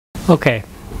Okay,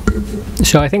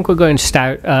 so I think we're going to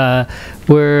start.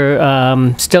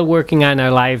 We're still working on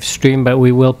our live stream, but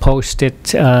we will post it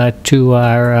to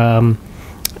our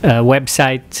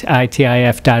website,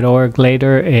 itif.org,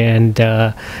 later, and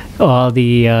all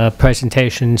the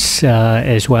presentations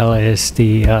as well as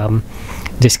the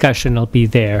discussion will be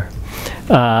there.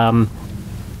 And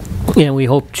we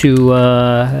hope to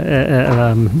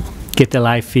get the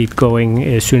live feed going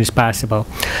as soon as possible.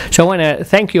 So I want to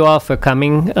thank you all for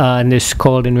coming on this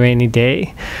cold and rainy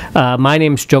day. My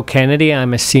name's Joe Kennedy.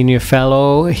 I'm a senior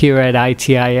fellow here at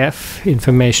ITIF,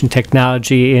 Information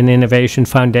Technology and Innovation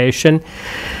Foundation.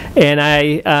 And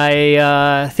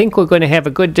I think we're going to have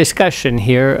a good discussion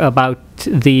here about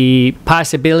the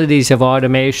possibilities of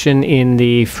automation in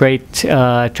the freight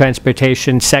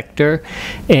transportation sector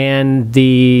and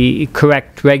the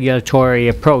correct regulatory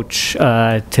approach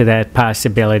to that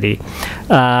possibility.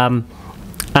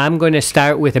 I'm going to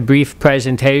start with a brief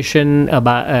presentation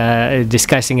about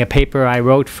discussing a paper I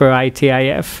wrote for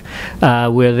ITIF.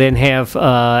 We'll then have 3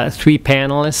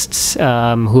 panelists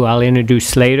who I'll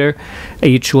introduce later.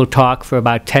 Each will talk for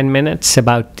about 10 minutes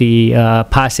about the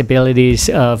possibilities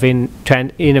of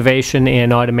innovation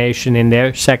and automation in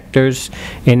their sectors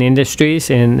and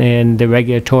industries, and the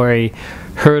regulatory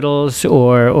hurdles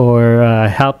or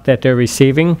help that they're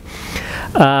receiving.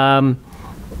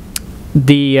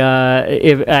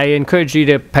 I encourage you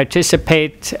to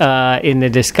participate in the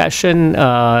discussion,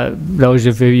 those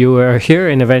of you who are here,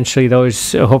 and eventually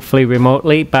those hopefully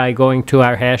remotely, by going to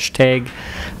our hashtag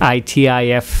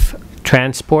ITIF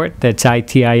Transport. That's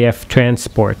ITIF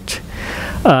Transport.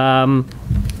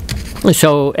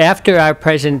 So after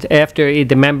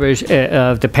the members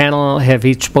of the panel have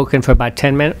each spoken for about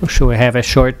 10 minutes, we'll have a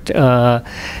short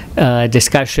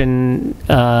discussion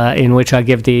in which I'll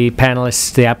give the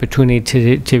panelists the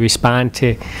opportunity to respond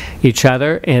to each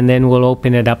other, and then we'll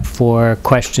open it up for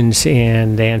questions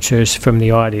and answers from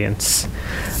the audience.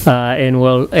 And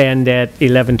we'll end at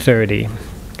 11:30.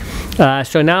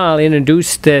 So now I'll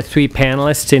introduce the 3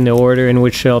 panelists in the order in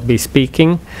which they'll be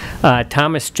speaking.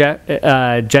 Thomas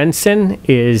Jensen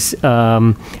is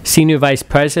Senior Vice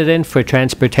President for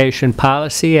Transportation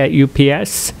Policy at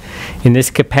UPS. In this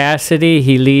capacity,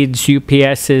 he leads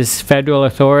UPS's federal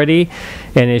authority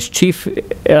and is chief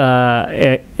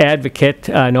advocate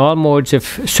on all modes of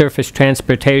surface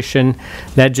transportation,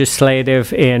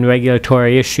 legislative and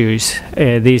regulatory issues.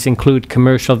 These include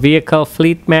commercial vehicle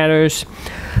fleet matters,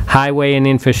 highway and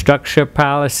infrastructure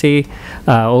policy,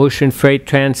 ocean freight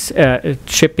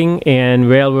shipping, and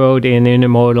railroad and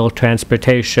intermodal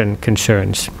transportation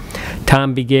concerns.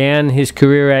 Tom began his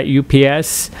career at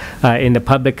UPS in the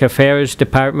Public Affairs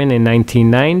Department in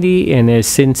 1990 and has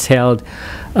since held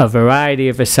a variety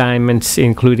of assignments,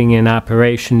 including in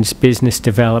operations, business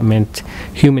development,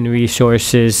 human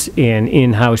resources, and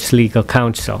in-house legal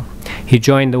counsel. He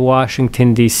joined the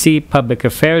Washington, D.C. Public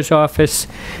Affairs Office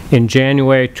in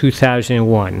January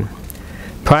 2001.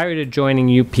 Prior to joining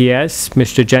UPS,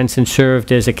 Mr. Jensen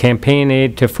served as a campaign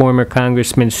aide to former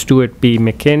Congressman Stuart B.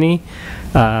 McKinney,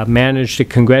 managed a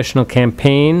congressional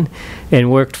campaign,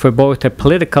 and worked for both a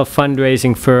political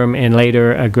fundraising firm and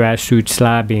later a grassroots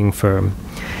lobbying firm.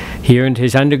 He earned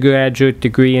his undergraduate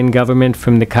degree in government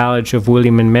from the College of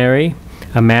William and Mary,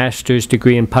 a master's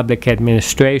degree in public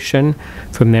administration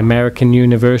from the American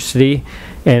University,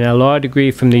 and a law degree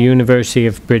from the University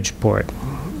of Bridgeport.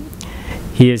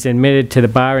 He is admitted to the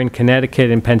bar in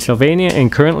Connecticut and Pennsylvania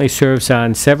and currently serves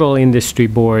on several industry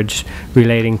boards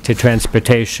relating to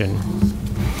transportation.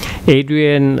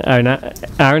 Adrian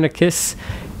Arnakis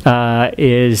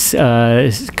is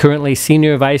currently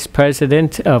Senior Vice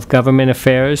President of Government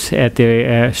Affairs at the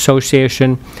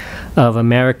Association of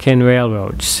American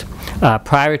Railroads.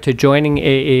 Prior to joining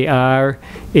AAR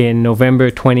in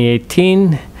November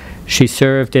 2018, she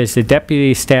served as the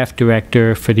Deputy Staff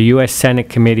Director for the U.S. Senate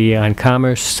Committee on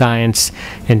Commerce, Science,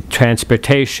 and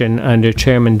Transportation under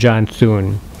Chairman John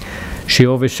Thune. She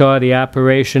oversaw the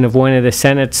operation of one of the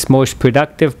Senate's most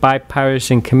productive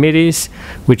bipartisan committees,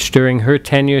 which during her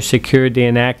tenure secured the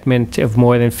enactment of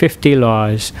more than 50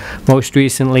 laws, most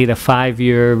recently the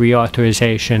 5-year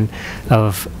reauthorization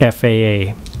of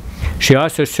FAA. She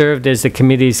also served as the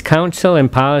committee's counsel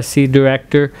and policy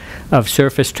director of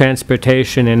surface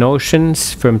transportation and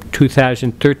oceans from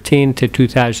 2013 to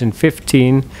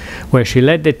 2015, where she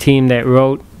led the team that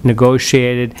wrote,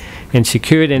 negotiated, and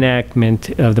secured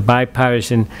enactment of the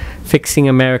bipartisan Fixing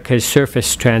America's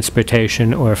Surface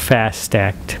Transportation, or FAST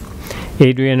Act.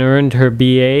 Adrian earned her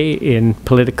BA in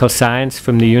political science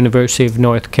from the University of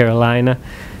North Carolina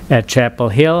at Chapel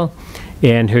Hill,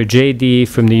 and her JD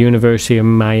from the University of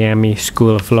Miami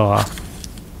School of Law.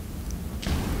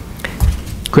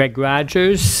 Greg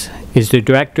Rogers is the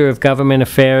Director of Government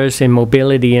Affairs and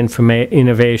Mobility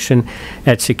Innovation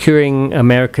at Securing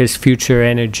America's Future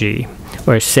Energy,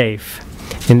 or SAFE.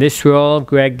 In this role,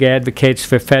 Greg advocates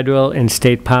for federal and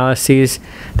state policies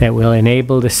that will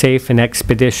enable the safe and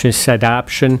expeditious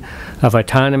adoption of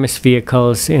autonomous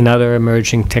vehicles and other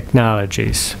emerging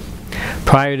technologies.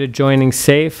 Prior to joining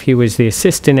SAFE, he was the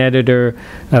assistant editor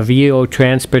of ENO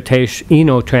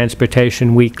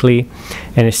Transportation Weekly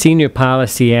and a senior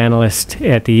policy analyst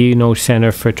at the ENO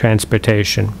Center for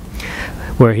Transportation,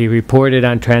 where he reported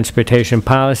on transportation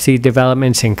policy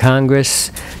developments in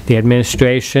Congress, the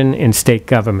administration, and state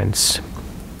governments.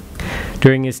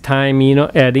 During his time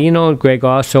at ENO, Greg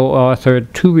also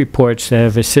authored 2 reports that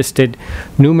have assisted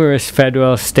numerous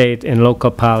federal, state, and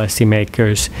local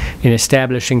policymakers in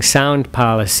establishing sound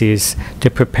policies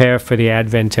to prepare for the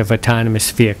advent of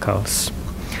autonomous vehicles.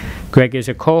 Greg is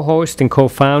a co-host and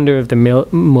co-founder of the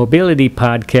Mobility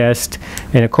Podcast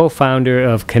and a co-founder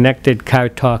of Connected Car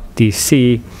Talk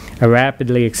DC, a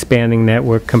rapidly expanding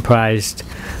network comprised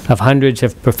of hundreds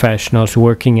of professionals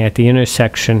working at the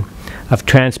intersection of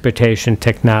transportation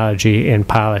technology and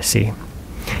policy.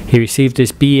 He received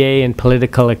his BA in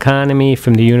political economy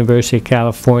from the University of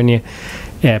California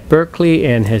at Berkeley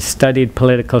and has studied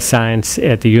political science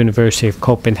at the University of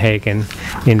Copenhagen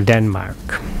in Denmark.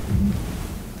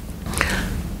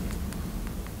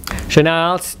 So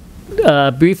now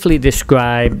I'll briefly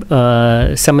describe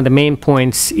some of the main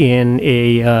points in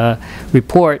a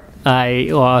report I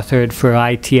authored for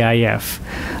ITIF.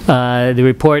 The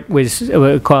report was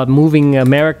called Moving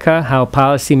America, How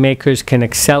Policymakers Can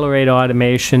Accelerate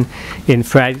Automation in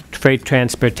Freight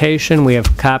Transportation. We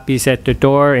have copies at the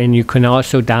door, and you can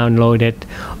also download it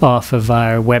off of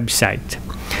our website.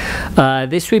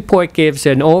 This report gives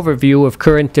an overview of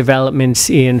current developments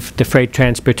in the freight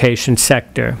transportation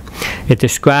sector. It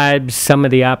describes some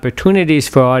of the opportunities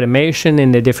for automation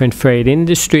in the different freight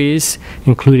industries,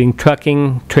 including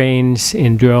trucking, trains,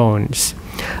 and drones.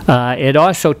 It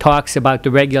also talks about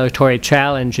the regulatory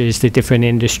challenges that different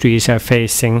industries are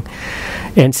facing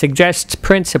and suggests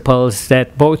principles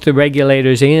that both the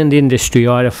regulators and industry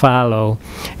ought to follow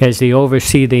as they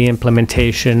oversee the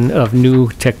implementation of new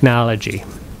technology.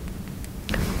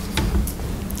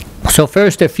 So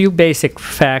first, a few basic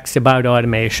facts about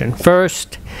automation.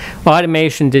 First,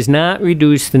 automation does not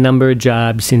reduce the number of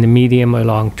jobs in the medium or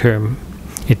long term.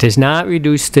 It does not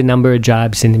reduce the number of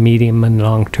jobs in the medium and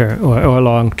long term or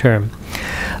long term.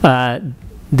 The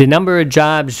number of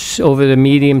jobs over the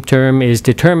medium term is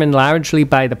determined largely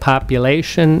by the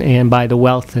population and by the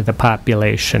wealth of the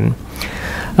population.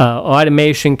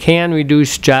 Automation can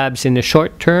reduce jobs in the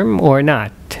short term or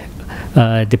not,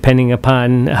 depending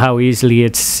upon how easily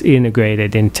it's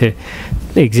integrated into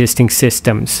existing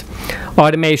systems.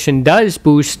 Automation does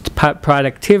boost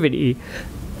productivity,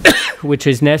 which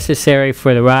is necessary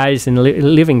for the rise in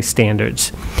living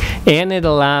standards, and it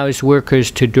allows workers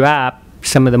to drop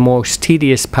some of the most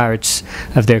tedious parts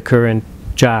of their current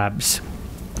jobs.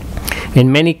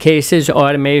 In many cases,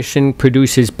 automation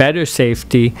produces better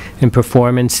safety and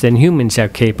performance than humans are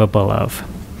capable of.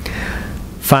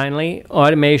 Finally,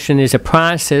 automation is a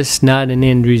process, not an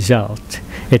end result.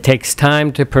 It takes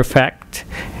time to perfect,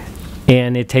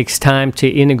 and it takes time to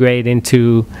integrate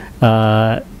into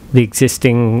the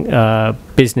existing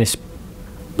business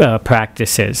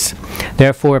practices.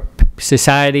 Therefore,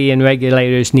 society and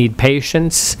regulators need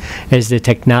patience as the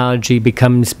technology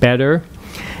becomes better.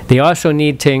 They also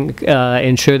need to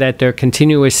ensure that there are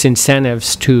continuous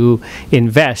incentives to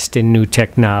invest in new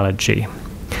technology.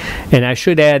 And I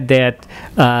should add that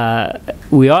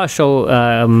we also,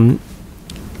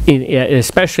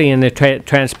 especially in the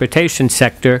transportation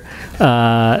sector,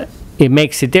 it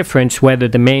makes a difference whether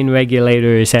the main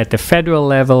regulator is at the federal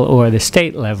level or the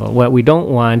state level. What we don't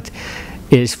want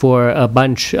is for a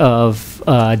bunch of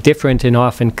different and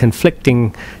often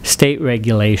conflicting state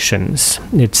regulations.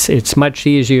 It's much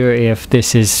easier if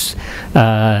this is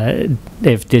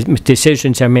if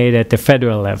decisions are made at the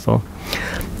federal level.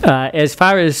 As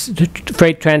far as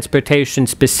freight transportation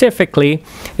specifically,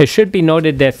 it should be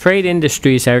noted that freight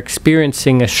industries are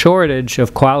experiencing a shortage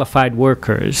of qualified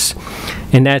workers,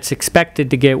 and that's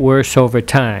expected to get worse over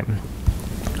time.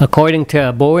 According to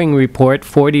a Boeing report,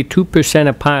 42%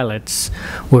 of pilots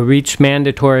will reach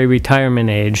mandatory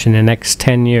retirement age in the next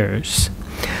 10 years.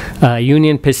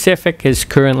 Union Pacific is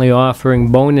currently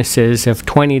offering bonuses of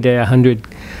 $20,000 to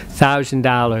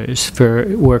 $100,000 for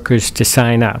workers to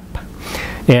sign up.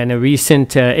 And a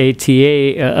recent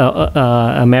ATA,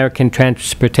 American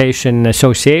Transportation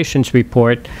Association's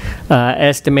report,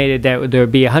 estimated that there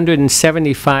would be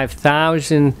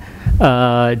 175,000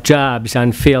 jobs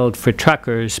unfilled for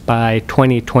truckers by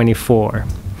 2024.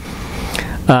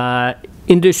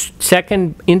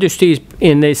 Industries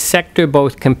in this sector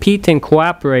both compete and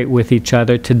cooperate with each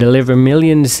other to deliver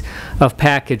millions of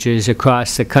packages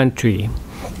across the country.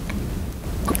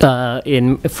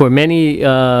 For many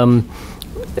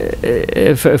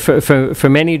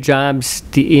jobs,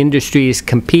 the industries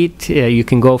compete. You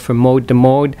can go from mode to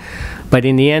mode, but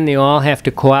in the end, they all have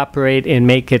to cooperate and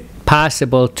make it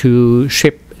possible to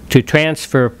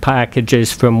transfer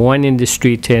packages from one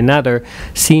industry to another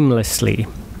seamlessly.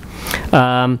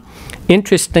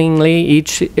 Interestingly,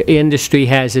 each industry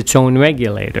has its own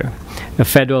regulator. The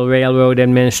Federal Railroad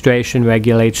Administration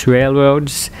regulates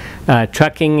railroads.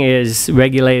 Trucking is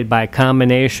regulated by a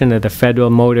combination of the Federal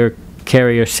Motor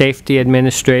Carrier Safety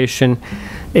Administration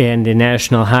and the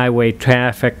National Highway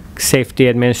Traffic Safety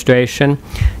Administration.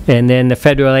 And then the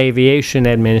Federal Aviation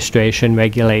Administration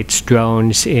regulates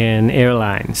drones and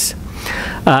airlines.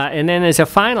 And then as a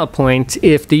final point,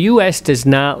 if the U.S. does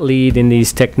not lead in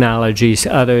these technologies,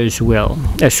 others will.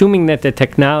 Assuming that the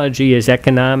technology is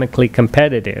economically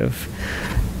competitive,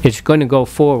 it's going to go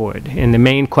forward. And the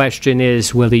main question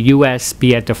is, will the U.S.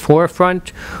 be at the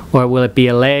forefront, or will it be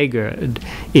a laggard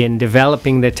in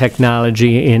developing the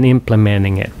technology and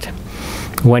implementing it?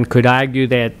 One could argue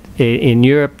that in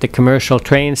Europe, the commercial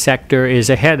train sector is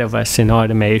ahead of us in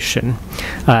automation.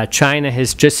 China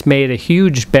has just made a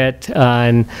huge bet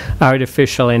on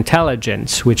artificial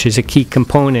intelligence, which is a key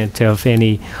component of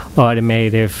any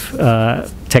automotive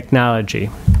technology.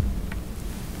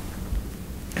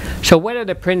 So what are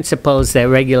the principles that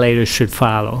regulators should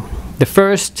follow? The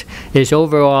first is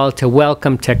overall to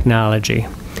welcome technology.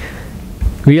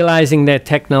 Realizing that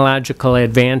technological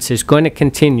advance is going to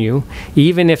continue,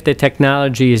 even if the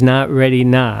technology is not ready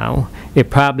now, it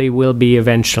probably will be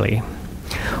eventually.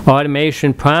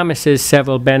 Automation promises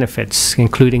several benefits,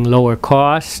 including lower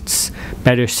costs,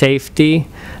 better safety,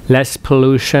 less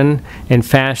pollution, and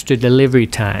faster delivery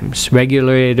times.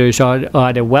 Regulators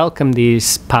ought to welcome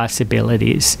these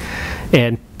possibilities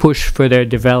and push for their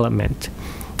development.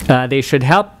 They should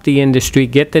help the industry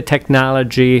get the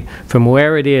technology from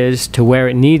where it is to where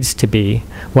it needs to be,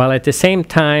 while at the same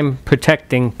time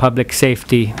protecting public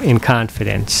safety and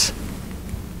confidence.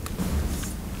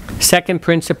 Second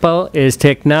principle is to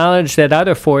acknowledge that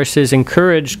other forces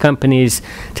encourage companies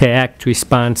to act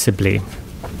responsibly.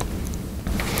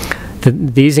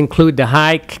 These include the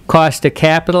high cost of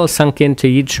capital sunk into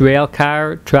each rail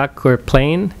car, truck, or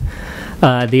plane.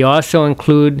 They also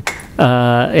include,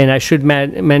 and I should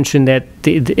mention that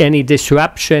any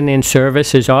disruption in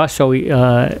service is also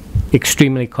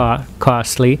extremely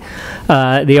costly.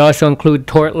 They also include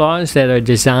tort laws that are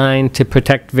designed to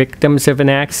protect victims of an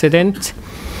accident.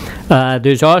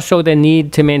 There's also the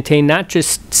need to maintain not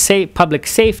just public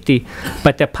safety,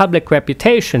 but the public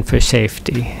reputation for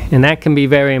safety, and that can be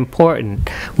very important.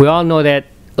 We all know that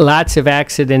lots of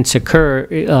accidents occur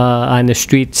on the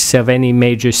streets of any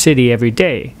major city every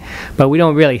day, but we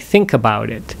don't really think about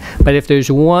it. But if there's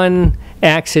one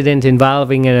accident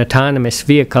involving an autonomous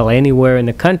vehicle anywhere in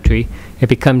the country, it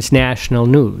becomes national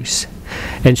news.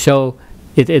 And so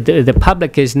the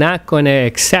public is not going to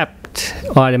accept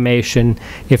automation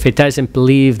if it doesn't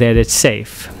believe that it's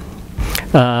safe.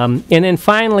 And then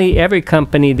finally, every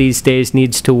company these days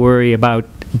needs to worry about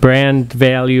brand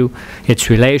value, its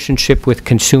relationship with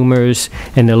consumers,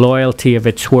 and the loyalty of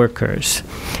its workers.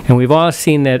 And we've all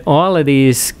seen that all of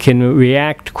these can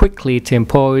react quickly to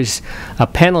impose a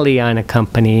penalty on a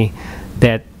company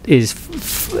that is,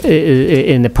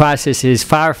 in the process, is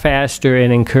far faster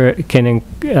and can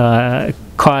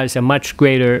cause a much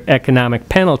greater economic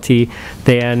penalty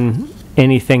than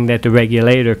anything that the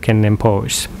regulator can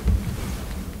impose.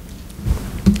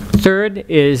 Third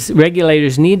is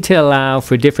regulators need to allow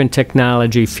for different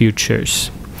technology futures.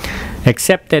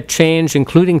 Accept that change,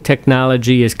 including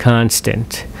technology, is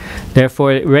constant.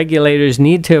 Therefore, regulators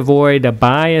need to avoid a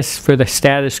bias for the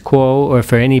status quo or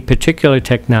for any particular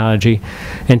technology,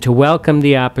 and to welcome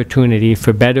the opportunity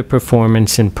for better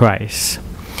performance and price.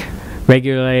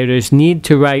 Regulators need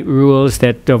to write rules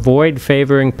that avoid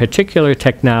favoring particular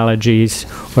technologies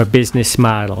or business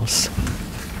models.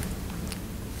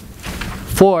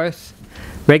 Fourth,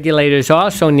 regulators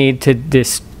also need to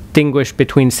distinguish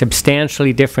between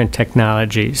substantially different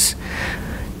technologies.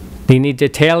 They need to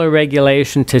tailor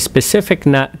regulation to specific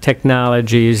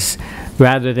technologies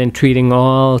rather than treating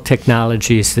all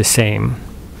technologies the same.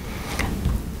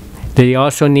 They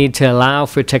also need to allow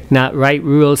for write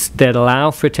rules that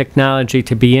allow for technology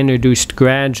to be introduced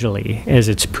gradually as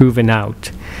it's proven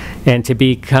out, and to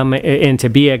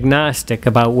be agnostic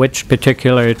about which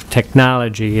particular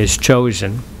technology is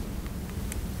chosen.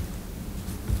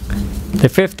 The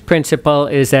fifth principle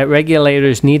is that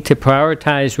regulators need to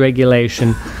prioritize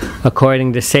regulation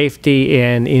according to safety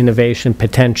and innovation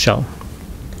potential.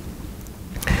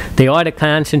 They ought to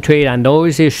concentrate on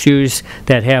those issues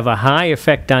that have a high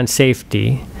effect on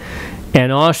safety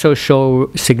and also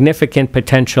show significant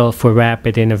potential for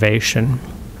rapid innovation.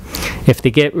 If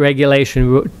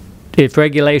regulation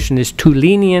is too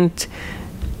lenient,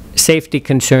 safety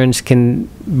concerns can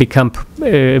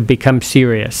become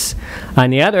serious.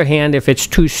 On the other hand, if it's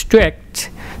too strict,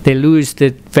 they lose the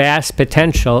vast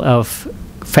potential of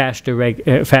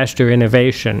faster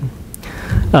innovation.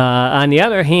 On the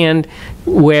other hand,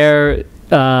 where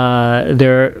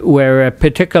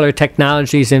particular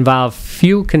technologies involve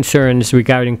few concerns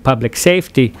regarding public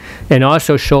safety and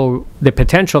also show the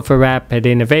potential for rapid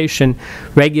innovation,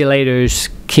 regulators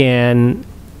can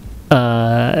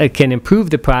improve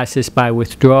the process by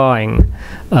withdrawing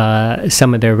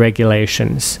some of their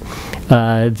regulations.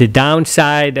 The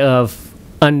downside of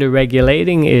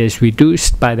under-regulating is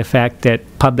reduced by the fact that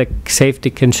public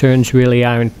safety concerns really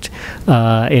aren't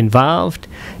involved,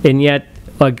 and yet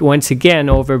once again,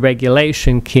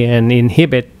 over-regulation can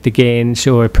inhibit the gains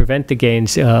or prevent the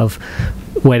gains of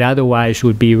what otherwise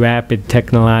would be rapid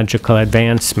technological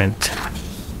advancement.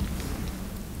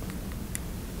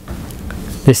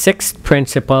 The sixth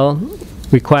principle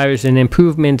requires an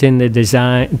improvement in the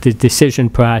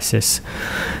decision process.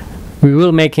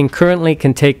 Rulemaking currently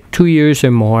can take 2 years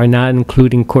or more, not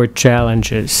including court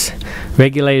challenges.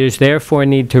 Regulators therefore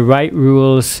need to write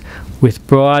rules with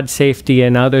broad safety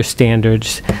and other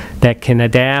standards that can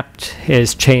adapt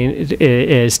as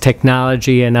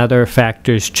technology and other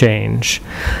factors change.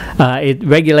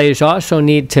 Regulators also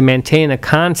need to maintain a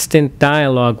constant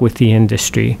dialogue with the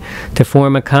industry to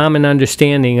form a common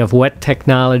understanding of what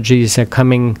technologies are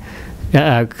coming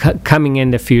in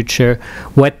the future,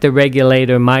 what the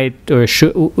regulator might or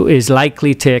is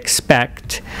likely to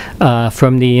expect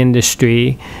from the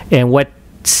industry, and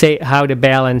how to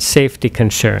balance safety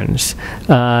concerns.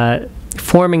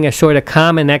 Forming a sort of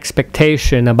common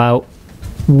expectation about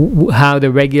how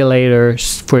the regulator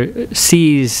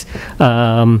sees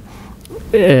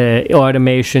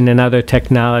automation and other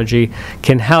technology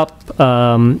can help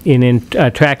in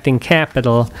attracting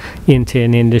capital into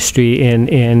an industry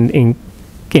and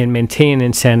maintain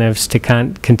incentives to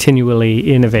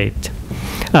continually innovate.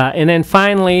 And then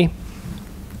finally,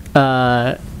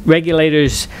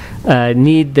 regulators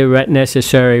need the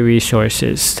necessary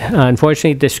resources.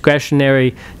 Unfortunately,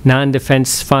 discretionary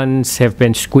non-defense funds have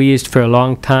been squeezed for a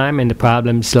long time, and the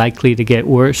problem's likely to get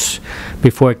worse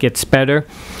before it gets better.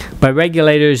 But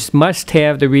regulators must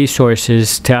have the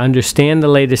resources to understand the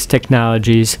latest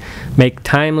technologies, make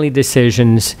timely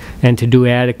decisions, and to do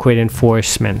adequate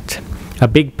enforcement. A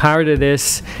big part of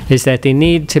this is that they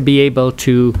need to be able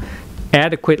to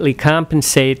adequately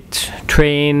compensate,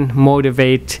 train,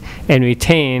 motivate, and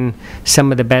retain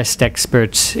some of the best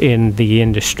experts in the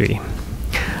industry.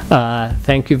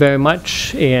 Thank you very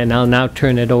much, and I'll now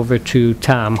turn it over to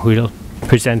Tom, who will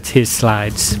present his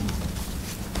slides.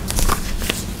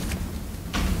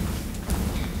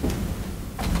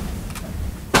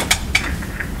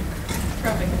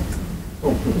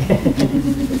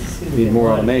 Need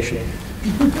more automation.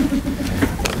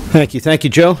 Thank you,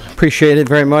 Joe. Appreciate it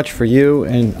very much for you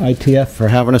and ITF for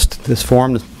having us this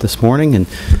forum this morning, and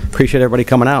appreciate everybody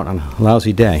coming out on a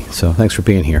lousy day. So thanks for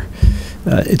being here.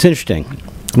 It's interesting.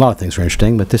 A lot of things are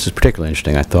interesting, but this is particularly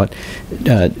interesting, I thought.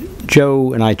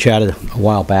 Joe and I chatted a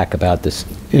while back about this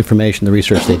information, the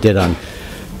research they did on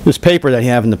this paper that you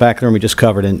have in the back of the room we just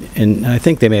covered, and I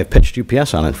think they may have pitched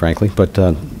UPS on it, frankly, but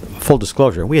full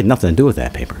disclosure, we had nothing to do with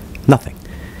that paper. Nothing.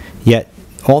 Yet,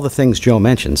 all the things Joe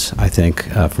mentions, I think,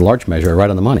 for large measure, are right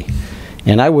on the money.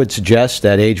 And I would suggest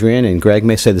that Adrian and Greg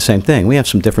may say the same thing. We have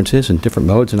some differences and different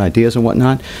modes and ideas and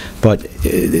whatnot, but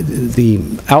the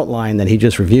outline that he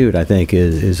just reviewed, I think,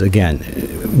 is again,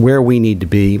 where we need to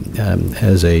be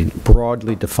as a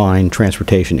broadly defined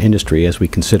transportation industry as we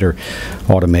consider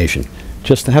automation.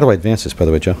 Just, how do I advance this, by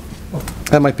the way, Joe?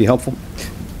 That might be helpful.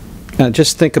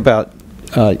 Just think about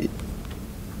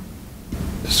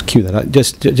just cue that up.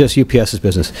 Just UPS's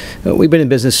business. We've been in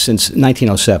business since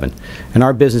 1907, and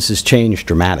our business has changed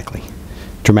dramatically.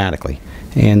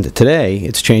 And today,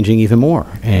 it's changing even more.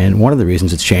 And one of the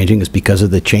reasons it's changing is because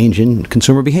of the change in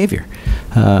consumer behavior.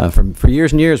 For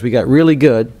years and years, we got really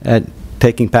good at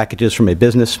taking packages from a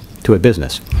business to a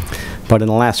business. But in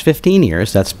the last 15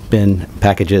 years, that's been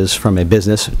packages from a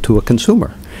business to a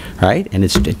consumer. right? And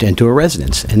it's into a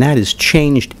residence. And that has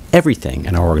changed everything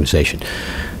in our organization.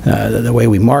 The way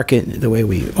we market, the way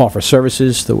we offer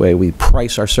services, the way we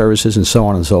price our services, and so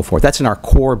on and so forth. That's in our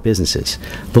core businesses.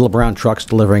 Little brown trucks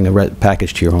delivering a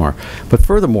package to your home. But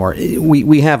furthermore,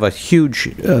 we have a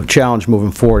huge challenge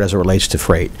moving forward as it relates to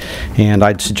freight. And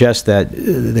I'd suggest that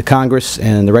the Congress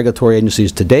and the regulatory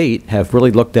agencies to date have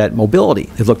really looked at mobility.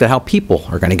 They've looked at how people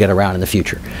are going to get around in the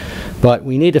future. But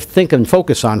we need to think and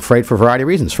focus on freight for a variety of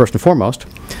reasons. First and foremost,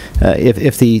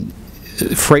 if the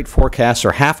freight forecasts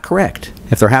are half correct,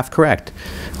 if they're half correct,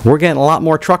 we're getting a lot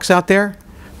more trucks out there.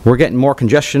 We're getting more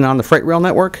congestion on the freight rail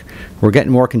network. We're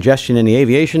getting more congestion in the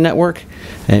aviation network,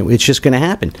 and it's just going to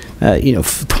happen.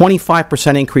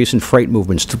 25% increase in freight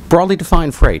movements, to broadly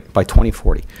defined freight, by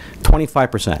 2040.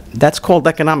 25%. That's called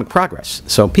economic progress.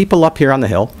 So people up here on the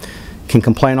Hill can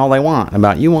complain all they want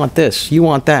about, you want this, you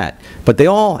want that, but they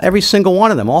all, every single one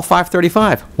of them, all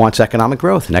 535, wants economic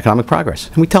growth and economic progress.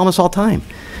 And we tell them this all the time.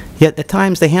 Yet at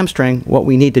times they hamstring what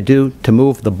we need to do to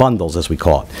move the bundles, as we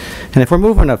call it. And if we're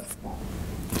moving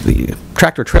the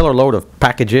tractor-trailer load of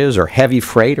packages or heavy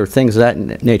freight or things of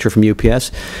that nature from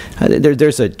UPS,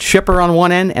 there's a shipper on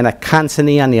one end and a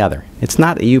consignee on the other. It's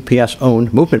not a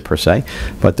UPS-owned movement per se,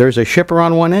 but there's a shipper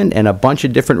on one end and a bunch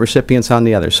of different recipients on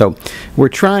the other. So we're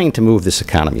trying to move this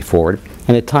economy forward,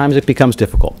 and at times it becomes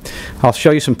difficult. I'll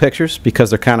show you some pictures because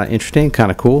they're kind of interesting,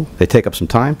 kind of cool. They take up some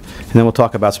time, and then we'll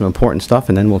talk about some important stuff,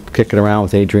 and then we'll kick it around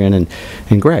with Adrian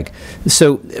and Greg.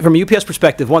 So from a UPS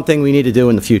perspective, one thing we need to do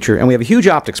in the future, and we have a huge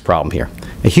optics problem here,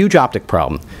 a huge optic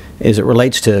problem, is it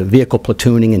relates to vehicle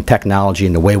platooning and technology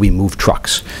and the way we move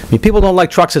trucks. I mean, people don't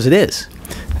like trucks as it is.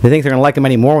 They think they're going to like them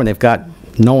anymore when they've got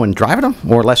no one driving them,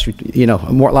 or less, a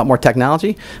lot more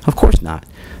technology. Of course not.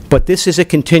 But this is a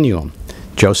continuum.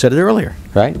 Joe said it earlier,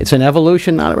 right? It's an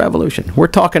evolution, not a revolution. We're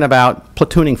talking about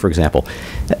platooning, for example.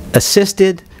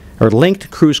 Assisted or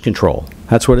linked cruise control.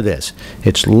 That's what it is.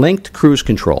 It's linked cruise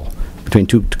control between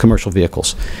two commercial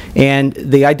vehicles. And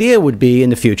the idea would be in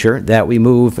the future that we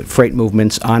move freight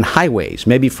movements on highways,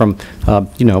 maybe from,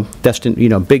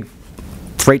 big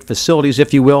freight facilities,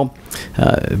 if you will,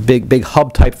 big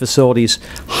hub-type facilities,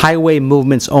 highway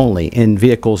movements only in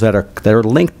vehicles that are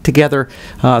linked together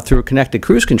through connected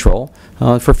cruise control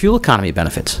for fuel economy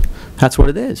benefits. That's what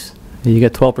it is. You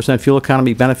get 12% fuel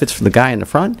economy benefits for the guy in the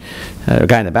front,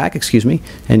 guy in the back, excuse me,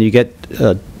 and you get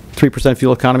 3%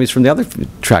 fuel economies from the other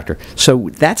tractor. So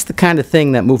that's the kind of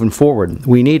thing that moving forward,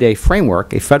 we need a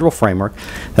framework, a federal framework,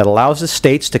 that allows the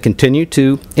states to continue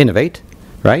to innovate,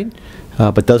 right,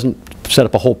 but doesn't set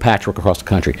up a whole patchwork across the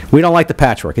country. We don't like the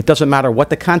patchwork. It doesn't matter what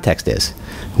the context is.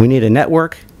 We need a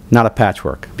network, not a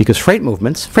patchwork, because freight moves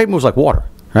like water,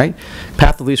 right?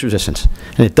 Path of least resistance.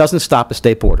 And it doesn't stop at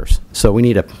state borders. So we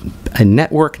need a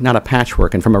network, not a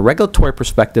patchwork. And from a regulatory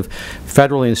perspective,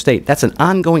 federally and state, that's an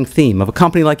ongoing theme of a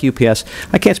company like UPS.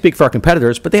 I can't speak for our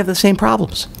competitors, but they have the same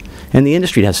problems. And the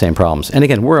industry has the same problems. And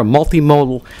again, we're a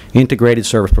multimodal integrated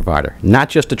service provider, not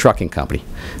just a trucking company.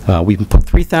 We put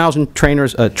 3,000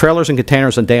 trailers and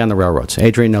containers a day on the railroads.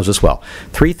 Adrian knows this well.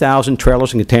 3,000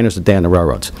 trailers and containers a day on the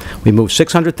railroads. We move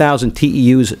 600,000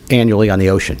 TEUs annually on the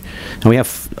ocean. And we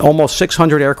have almost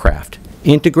 600 aircraft.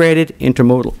 Integrated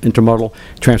intermodal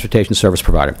transportation service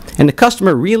provider. And the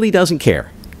customer really doesn't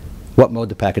care what mode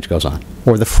the package goes on,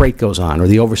 or the freight goes on, or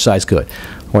the oversized good,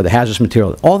 or the hazardous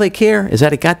material. All they care is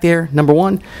that it got there, number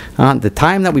one, on the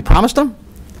time that we promised them,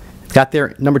 got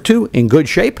there, number two, in good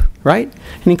shape, right?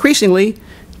 And increasingly,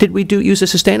 did we use a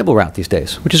sustainable route these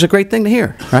days, which is a great thing to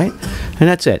hear, right? And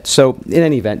that's it. So in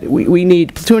any event, we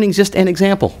need, platooning is just an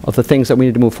example of the things that we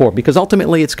need to move forward, because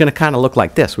ultimately it's going to kind of look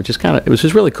like this, which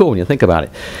is really cool when you think about it.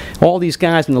 All these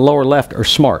guys in the lower left are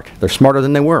smart. They're smarter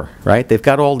than they were, right? They've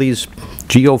got all these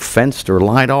geo-fenced or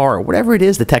LiDAR or whatever it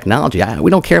is, the technology. We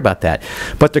don't care about that.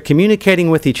 But they're communicating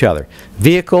with each other,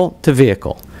 vehicle to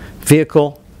vehicle,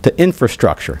 vehicle to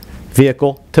infrastructure,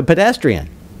 vehicle to pedestrian.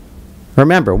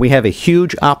 Remember, we have a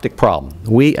huge optic problem.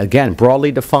 We, again,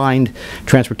 broadly defined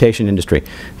transportation industry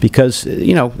because,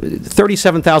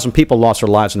 37,000 people lost their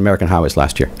lives on American highways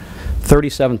last year.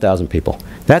 37,000 people.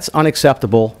 That's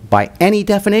unacceptable by any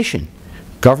definition.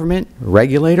 Government,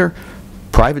 regulator,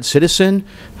 private citizen,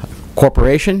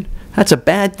 corporation. That's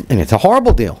it's a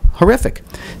horrible deal, horrific.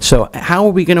 So how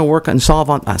are we going to work and solve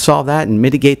that and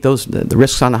mitigate the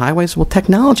risks on the highways? Well,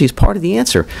 technology is part of the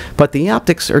answer, but the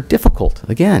optics are difficult.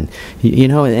 Again,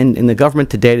 and the government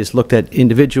to date has looked at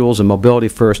individuals and mobility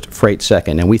first, freight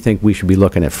second, and we think we should be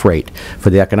looking at freight for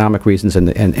the economic reasons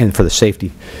and for the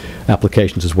safety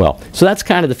applications as well. So that's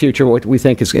kind of the future. What we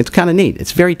think it's kind of neat.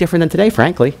 It's very different than today,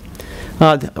 frankly.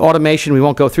 Automation, we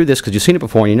won't go through this because you've seen it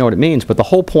before and you know what it means, but the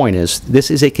whole point is this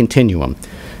is a continuum.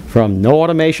 from no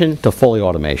automation to fully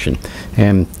automation.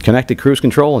 And connected cruise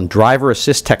control and driver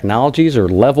assist technologies are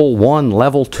level 1,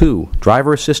 level 2,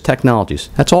 driver assist technologies.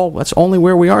 That's only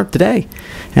where we are today.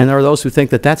 And there are those who think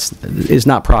that is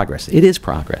not progress. It is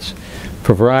progress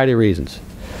for a variety of reasons.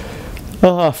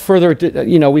 Further,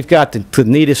 we've got the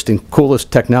neatest and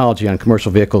coolest technology on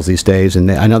commercial vehicles these days,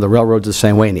 and I know the railroads are the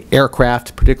same way, and the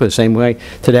aircraft, particularly the same way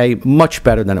today, much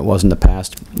better than it was in the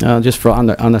past. Just on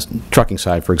the trucking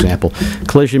side, for example,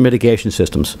 collision mitigation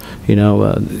systems,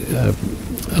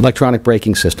 electronic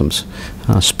braking systems,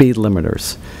 speed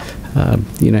limiters,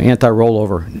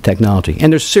 anti-rollover technology.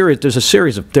 And there's a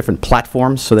series of different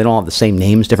platforms, so they don't have the same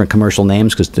names, different commercial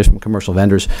names, because different commercial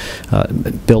vendors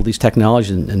build these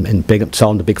technologies and sell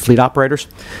them to big fleet operators.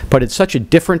 But it's such a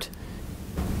different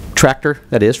tractor,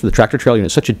 that is, for the tractor trailer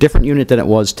unit, such a different unit than it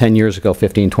was 10 years ago,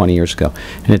 15, 20 years ago.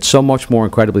 And it's so much more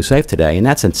incredibly safe today. And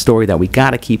that's a story that we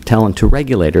got to keep telling to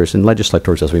regulators and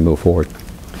legislators as we move forward.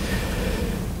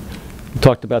 We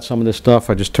talked about some of this stuff.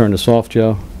 I just turned this off,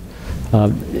 Joe.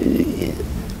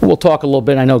 We'll talk a little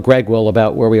bit, I know Greg will,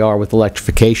 about where we are with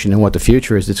electrification and what the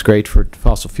future is. It's great for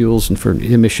fossil fuels and for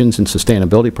emissions and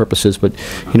sustainability purposes, but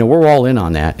we're all in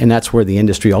on that, and that's where the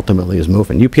industry ultimately is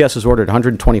moving. UPS has ordered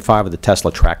 125 of the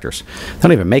Tesla tractors. They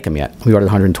don't even make them yet. We ordered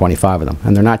 125 of them,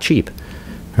 and they're not cheap,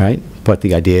 right? But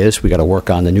the idea is we got to work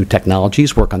on the new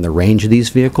technologies, work on the range of these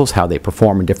vehicles, how they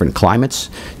perform in different climates,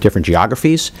 different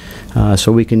geographies,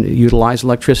 so we can utilize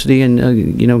electricity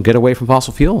and get away from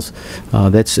fossil fuels.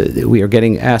 We are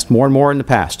getting asked more and more in the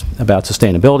past about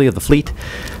sustainability of the fleet,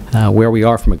 where we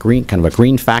are from a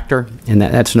green factor, and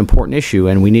that's an important issue.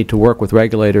 And we need to work with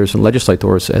regulators and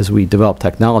legislators as we develop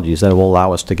technologies that will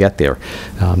allow us to get there.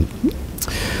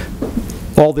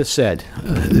 All this said,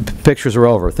 the pictures are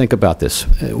over. Think about this.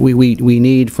 We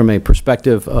need, from a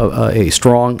perspective of a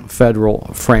strong federal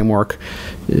framework,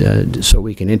 so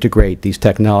we can integrate these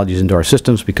technologies into our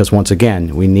systems, because, once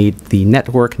again, we need the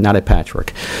network, not a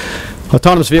patchwork.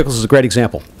 Autonomous vehicles is a great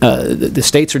example. The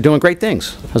states are doing great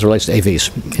things as it relates to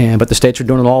AVs, but the states are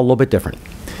doing it all a little bit different.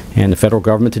 And the federal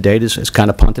government to date has kind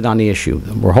of punted on the issue.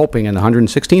 We're hoping in the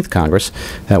 116th Congress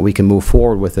that we can move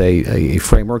forward with a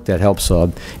framework that helps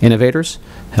innovators,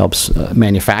 helps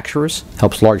manufacturers,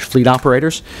 helps large fleet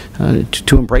operators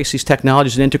to embrace these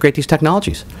technologies and integrate these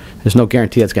technologies. There's no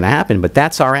guarantee that's going to happen, but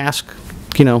that's our ask,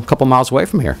 a couple miles away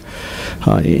from here.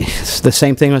 It's the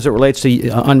same thing as it relates to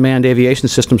unmanned aviation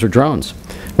systems or drones.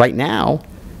 Right now,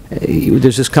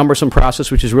 there's this cumbersome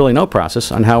process, which is really no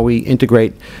process, on how we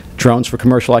integrate drones for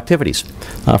commercial activities.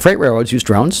 Freight railroads use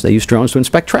drones. They use drones to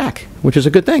inspect track, which is a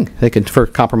good thing. They can, for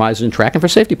compromises in track and for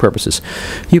safety purposes.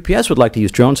 UPS would like to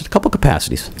use drones at a couple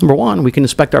capacities. Number one, we can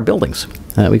inspect our buildings.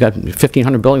 We've got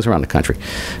 1,500 buildings around the country.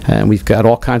 And we've got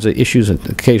all kinds of issues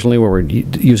occasionally where we're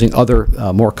using other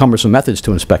more cumbersome methods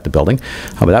to inspect a building.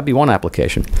 But that'd be one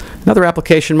application. Another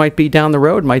application might be down the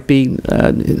road, might be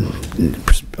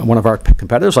one of our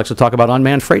competitors likes to talk about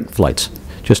unmanned freight flights,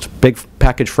 just big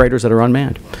package freighters that are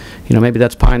unmanned. Maybe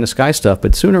that's pie in the sky stuff,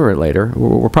 but sooner or later,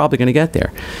 we're probably going to get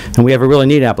there. And we have a really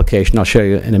neat application I'll show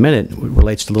you in a minute. It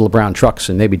relates to little brown trucks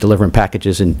and maybe delivering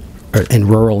packages in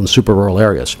rural and super rural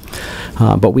areas.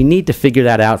 But we need to figure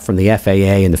that out from the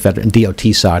FAA and the federal and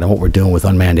DOT side on what we're doing with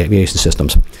unmanned aviation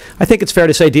systems. I think it's fair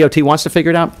to say DOT wants to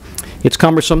figure it out. It's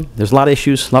cumbersome. There's a lot of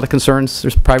issues, a lot of concerns.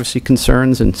 There's privacy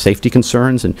concerns and safety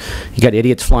concerns, and you got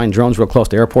idiots flying drones real close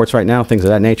to airports right now, things of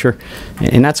that nature,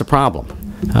 and that's a problem.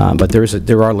 But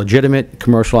there are legitimate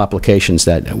commercial applications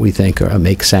that we think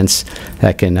make sense,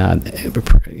 that can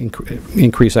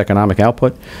increase economic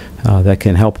output, that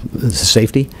can help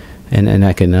safety, and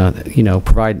that can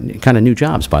provide kind of new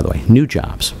jobs, by the way, new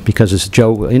jobs. Because as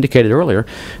Joe indicated earlier,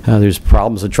 there's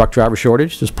problems with truck driver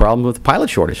shortage, there's problems with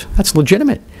pilot shortage. That's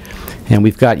legitimate. And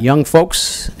we've got young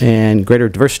folks and greater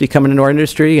diversity coming into our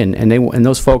industry, and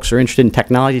those folks are interested in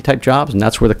technology-type jobs, and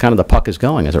that's where the puck is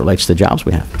going as it relates to the jobs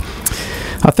we have.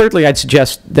 Thirdly, I'd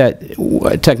suggest that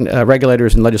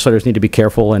regulators and legislators need to be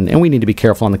careful, and we need to be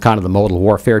careful on the kind of the modal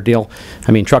warfare deal.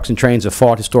 I mean, trucks and trains have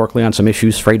fought historically on some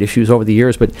issues, freight issues over the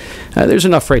years, but there's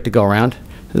enough freight to go around.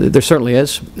 There certainly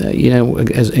is.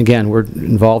 Again, we're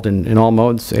involved in all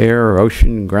modes, air,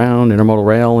 ocean, ground, intermodal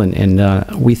rail,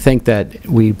 and we think that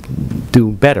we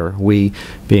do better, we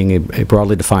being a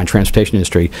broadly defined transportation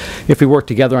industry, if we work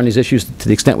together on these issues to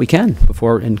the extent we can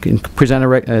and present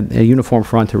a uniform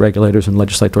front to regulators and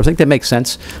legislators. I think that makes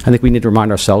sense. I think we need to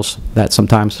remind ourselves that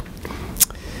sometimes.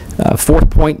 Fourth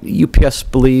point, UPS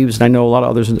believes, and I know a lot of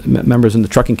others members in the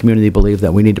trucking community believe,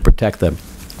 that we need to protect the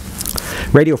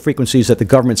radio frequencies that the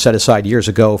government set aside years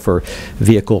ago for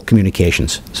vehicle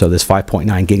communications. So this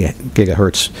 5.9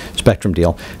 gigahertz spectrum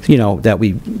deal, you know, that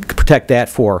we protect that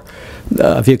for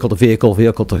vehicle to vehicle,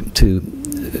 vehicle to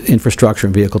infrastructure,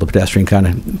 and vehicle to pedestrian kind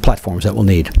of platforms that we'll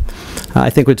need. I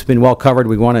think it's been well covered.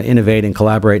 We want to innovate and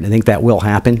collaborate, and I think that will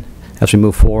happen as we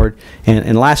move forward.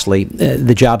 And lastly,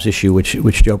 the jobs issue,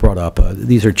 which Joe brought up.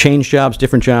 These are change jobs,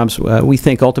 different jobs. We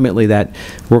think ultimately that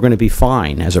we're going to be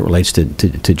fine as it relates to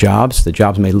jobs. The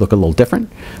jobs may look a little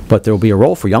different, but there will be a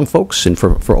role for young folks and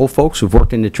for old folks who've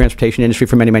worked in the transportation industry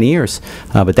for many, many years.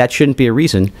 But that shouldn't be a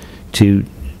reason to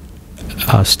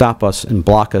stop us and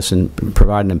block us and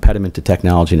provide an impediment to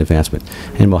technology and advancement.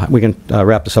 And we can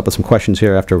wrap this up with some questions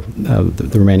here after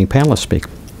the remaining panelists speak.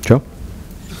 Joe?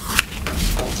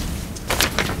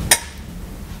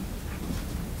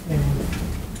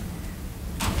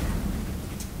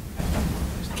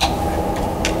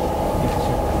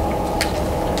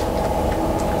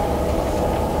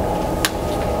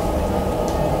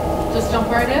 Just jump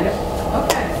right in?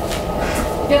 Okay.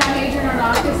 Again, I'm Adrian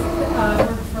Arnakis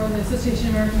from the Association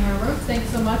of American Railroads. Thanks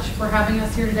so much for having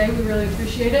us here today. We really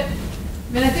appreciate it.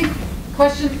 I mean, I think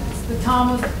questions that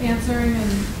Tom was answering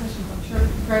and questions I'm sure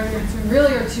Greg was answering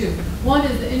really are two. One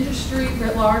is the industry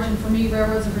writ large, and for me,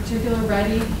 railroads in particular,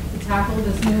 ready to tackle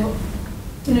this new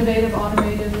innovative,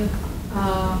 automated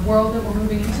world that we're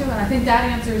moving into? And I think that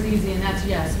answer is easy, and that's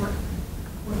yes.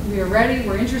 We are ready,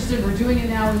 we're interested, we're doing it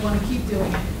now, we want to keep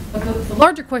doing it. But the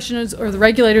larger question is, are the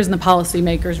regulators and the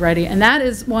policymakers ready? And that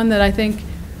is one that I think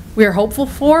we are hopeful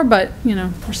for, but you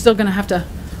know, we're still going to have to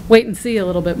wait and see a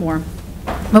little bit more.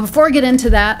 But before I get into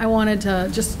that, I wanted to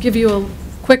just give you a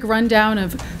quick rundown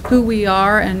of who we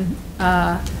are. And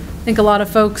I think a lot of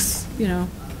folks, you know,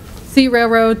 see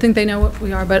railroad, think they know what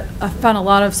we are, but I found a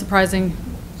lot of surprising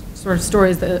sort of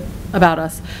stories about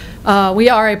us. We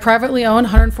are a privately owned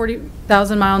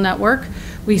 140,000-mile network.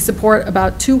 We support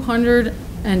about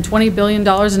 $220 billion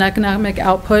in economic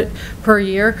output per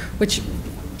year, which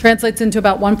translates into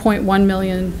about 1.1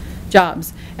 million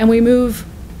jobs. And we move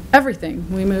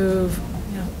everything. We move,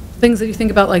 you know, things that you think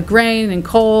about like grain and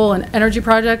coal and energy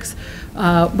projects.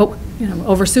 But you know,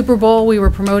 over Super Bowl, we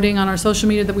were promoting on our social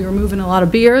media that we were moving a lot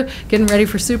of beer, getting ready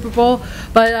for Super Bowl.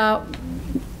 But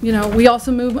you know, we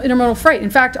also move intermodal freight. In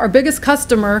fact, our biggest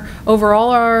customer over all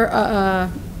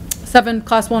our 7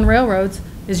 Class 1 railroads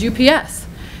is UPS.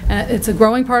 It's a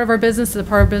growing part of our business. It's a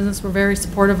part of business we're very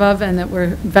supportive of and that we're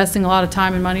investing a lot of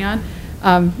time and money on.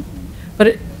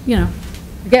 But you know,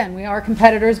 again, we are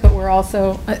competitors, but we're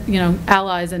also you know,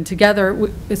 allies, and together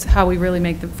is how we really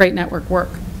make the freight network work.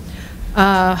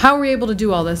 How are we able to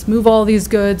do all this, move all these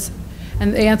goods?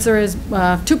 And the answer is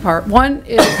two-part. One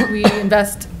is we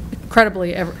invest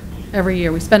incredibly every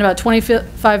year. We spend about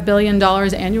 $25 billion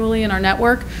annually in our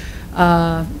network,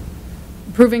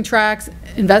 improving tracks,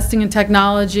 investing in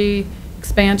technology,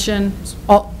 expansion,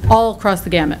 all across the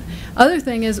gamut. Other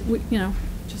thing is, you know,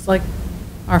 just like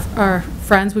our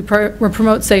friends, we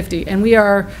promote safety, and we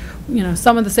are, you know,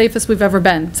 some of the safest we've ever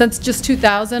been. Since just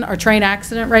 2000, our train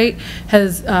accident rate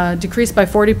has decreased by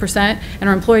 40%, and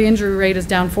our employee injury rate is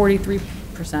down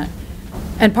 43%.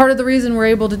 And part of the reason we're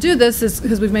able to do this is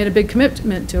because we've made a big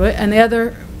commitment to it, and the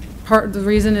other part of the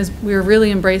reason is we're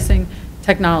really embracing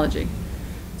technology.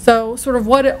 So sort of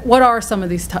what are some of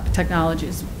these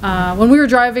technologies?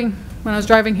 When I was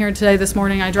driving here today this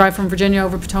morning, I drive from Virginia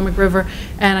over Potomac River,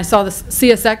 and I saw this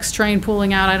CSX train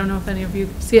pulling out. I don't know if any of you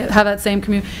have that same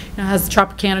commute. You know, it has the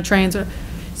Tropicana trains.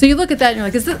 So you look at that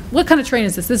and you're like, what kind of train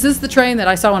is this? Is this the train that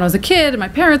I saw when I was a kid and my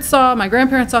parents saw, my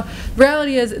grandparents saw? The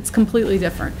reality is it's completely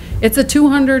different. It's a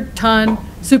 200-ton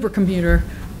supercomputer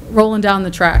rolling down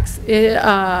the tracks.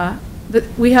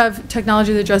 We have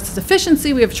technology that addresses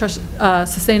efficiency, we have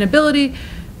sustainability,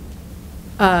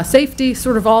 safety,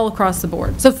 sort of all across the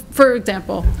board. So for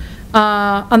example,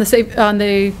 on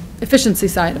the efficiency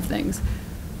side of things,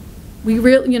 we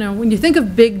really, you know, when you think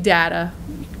of big data,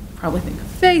 you probably think of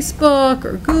Facebook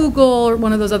or Google or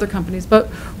one of those other companies, but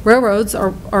railroads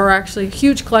are actually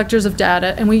huge collectors of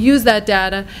data, and we use that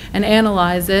data and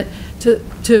analyze it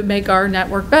to make our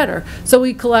network better. So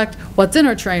we collect what's in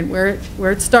our train,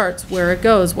 where it starts, where it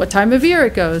goes, what time of year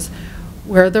it goes,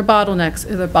 where are there bottlenecks?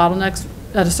 Are there bottlenecks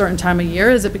at a certain time of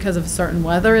year? Is it because of certain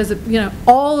weather? Is it, you know,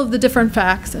 all of the different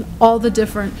facts and all the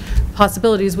different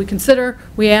possibilities we consider,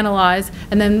 we analyze,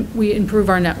 and then we improve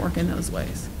our network in those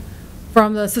ways.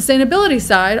 From the sustainability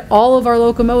side, all of our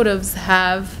locomotives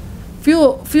have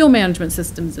fuel management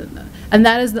systems in them, and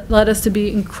that has led us to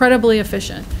be incredibly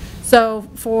efficient. So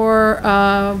for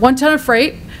 1 ton of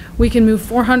freight, we can move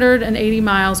 480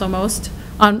 miles almost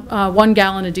on 1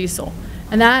 gallon of diesel.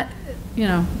 And that, you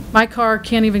know, my car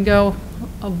can't even go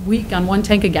a week on one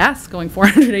tank of gas going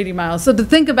 480 miles. So to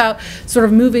think about sort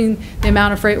of moving the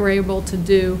amount of freight we're able to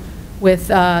do with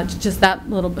just that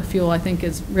little bit of fuel, I think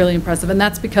is really impressive. And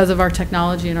that's because of our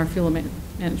technology and our fuel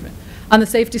management. On the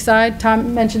safety side,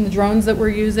 Tom mentioned the drones that we're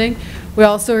using. We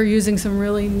also are using some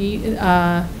really neat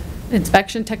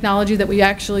inspection technology that we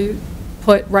actually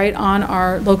put right on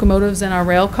our locomotives and our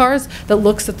rail cars that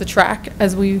looks at the track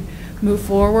as we move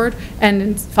forward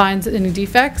and finds any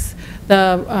defects.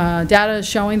 The data is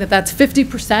showing that that's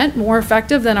 50% more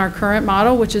effective than our current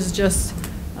model, which is just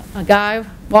a guy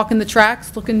walking the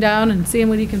tracks, looking down and seeing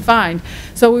what he can find.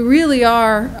 So we really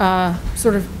are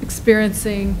sort of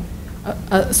experiencing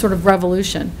a sort of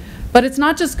revolution. But it's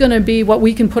not just going to be what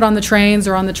we can put on the trains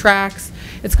or on the tracks.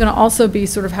 It's going to also be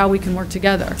sort of how we can work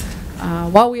together.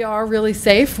 While we are really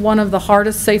safe, one of the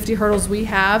hardest safety hurdles we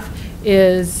have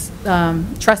is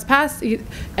trespass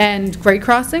and grade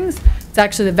crossings. It's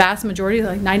actually the vast majority,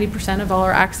 like 90% of all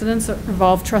our accidents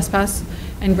involve trespass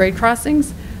and grade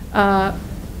crossings.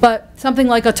 But something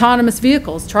like autonomous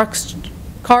vehicles, trucks,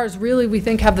 cars really, we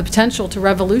think, have the potential to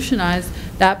revolutionize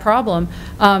that problem.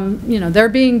 You know, they're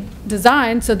being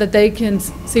designed so that they can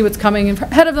see what's coming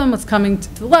ahead of them, what's coming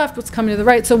to the left, what's coming to the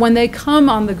right. So when they come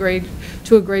on the grade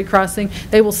to a grade crossing,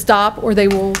 they will stop or they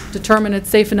will determine it's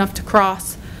safe enough to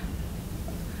cross,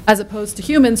 as opposed to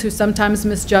humans who sometimes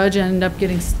misjudge and end up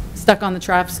getting stuck on the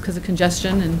tracks because of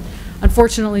congestion. And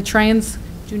unfortunately, trains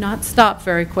do not stop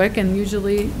very quick, and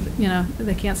usually, you know,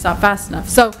 they can't stop fast enough.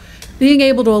 So being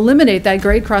able to eliminate that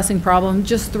grade crossing problem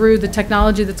just through the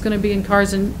technology that's going to be in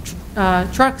cars and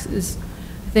trucks is,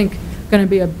 I think, going to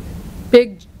be a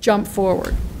big jump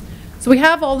forward. So we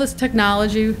have all this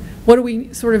technology. What do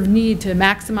we sort of need to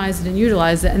maximize it and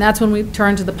utilize it? And that's when we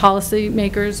turn to the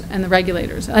policymakers and the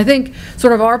regulators. And I think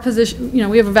sort of our position, you know,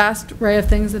 we have a vast array of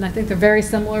things, and I think they're very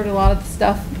similar to a lot of the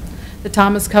stuff that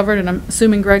Tom has covered, and I'm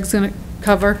assuming Greg's going to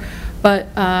cover. But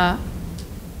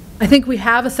I think we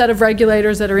have a set of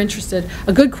regulators that are interested.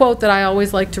 A good quote that I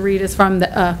always like to read is from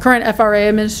the current FRA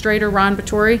administrator, Ron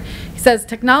Batori. He says,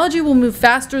 "Technology will move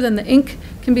faster than the ink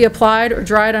can be applied or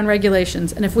dried on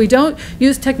regulations. And if we don't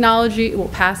use technology, it will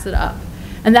pass it up."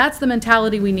 And that's the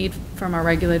mentality we need from our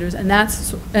regulators and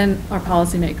our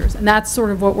policymakers. And that's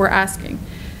sort of what we're asking.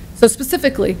 So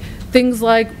specifically, things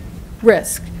like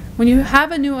risk. When you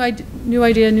have a new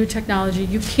idea, new technology,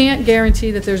 you can't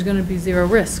guarantee that there's going to be zero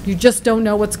risk. You just don't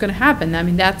know what's going to happen. I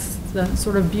mean, that's the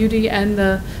sort of beauty and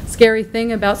the scary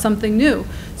thing about something new.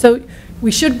 So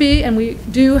we should be, and we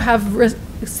do have a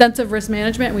sense of risk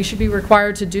management, and we should be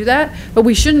required to do that, but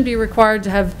we shouldn't be required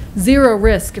to have zero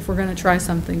risk if we're going to try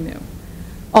something new.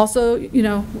 Also, you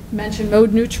know, mention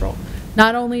mode neutral.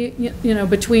 Not only, you know,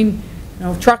 between, you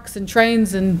know, trucks and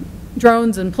trains and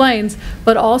drones and planes,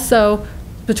 but also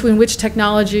between which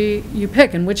technology you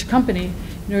pick and which company.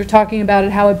 You know, we're talking about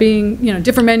it, how it being, you know,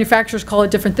 different manufacturers call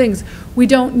it different things. We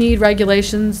don't need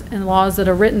regulations and laws that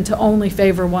are written to only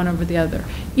favor one over the other.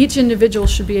 Each individual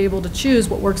should be able to choose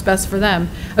what works best for them.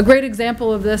 A great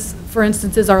example of this, for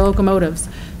instance, is our locomotives.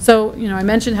 So, you know, I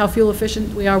mentioned how fuel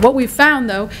efficient we are. What we've found,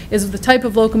 though, is the type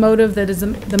of locomotive that is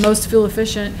the most fuel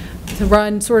efficient to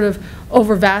run sort of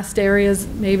over vast areas,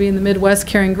 maybe in the Midwest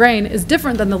carrying grain, is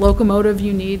different than the locomotive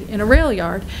you need in a rail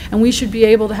yard. And we should be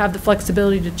able to have the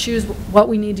flexibility to choose what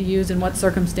we need to use in what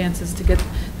circumstances to get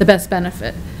the best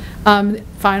benefit.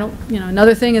 Final, you know,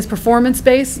 another thing is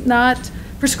performance-based, not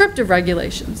prescriptive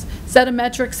regulations. Set a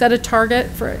metric, set a target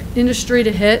for industry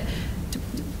to hit.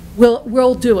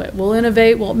 We'll do it. We'll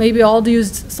innovate. We'll maybe all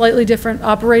use slightly different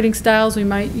operating styles. We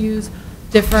might use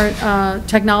different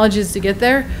technologies to get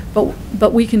there,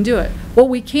 but we can do it. What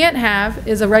we can't have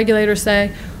is a regulator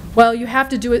say, well, you have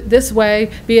to do it this way,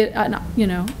 be it, you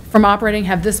know, from operating,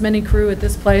 have this many crew at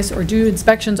this place, or do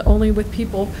inspections only with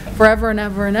people forever and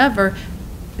ever and ever.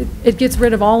 It gets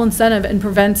rid of all incentive and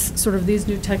prevents sort of these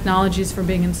new technologies from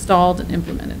being installed and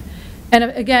implemented. And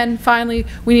again, finally,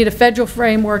 we need a federal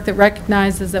framework that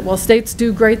recognizes that while states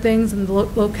do great things and the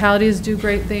localities do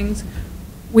great things,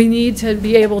 we need to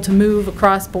be able to move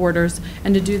across borders,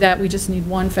 and to do that, we just need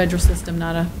one federal system,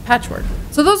 not a patchwork.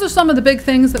 So those are some of the big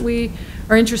things that we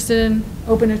are interested in,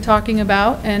 open to talking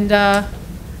about, and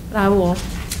I will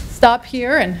stop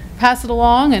here and pass it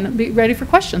along and be ready for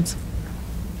questions.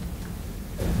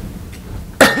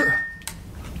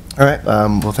 All right.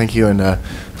 Well, thank you. And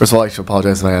first of all, I should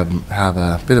apologize if I have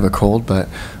a bit of a cold, but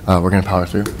we're going to power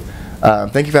through.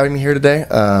 Thank you for having me here today.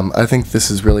 I think this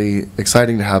is really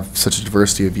exciting to have such a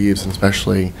diversity of views, and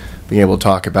especially being able to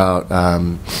talk about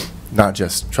not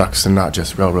just trucks and not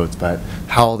just railroads, but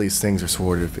how all these things are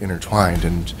sort of intertwined.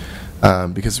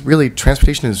 And because really,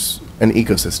 transportation is an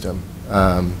ecosystem.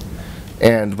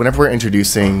 And whenever we're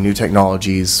introducing new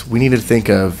technologies, we need to think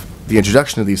of the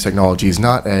introduction of these technologies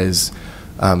not as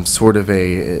sort of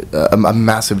a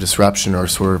massive disruption or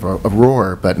sort of a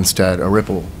roar, but instead a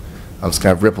ripple, kind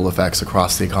of ripple effects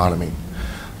across the economy.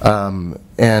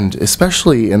 And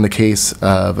especially in the case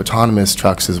of autonomous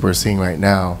trucks, as we're seeing right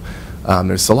now,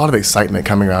 there's a lot of excitement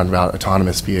coming around about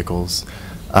autonomous vehicles.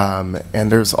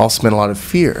 And there's also been a lot of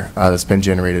fear that's been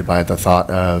generated by the thought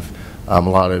of a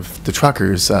lot of the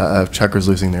truckers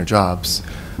losing their jobs.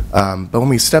 But when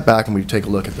we step back and we take a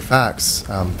look at the facts,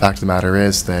 the fact of the matter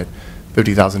is that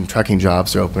 50,000 trucking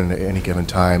jobs are open at any given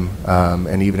time.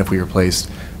 And even if we replaced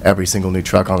every single new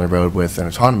truck on the road with an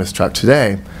autonomous truck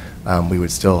today, we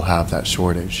would still have that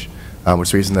shortage. Which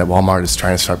is the reason that Walmart is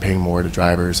trying to start paying more to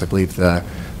drivers. I believe the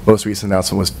most recent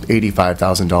announcement was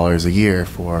 $85,000 a year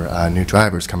for new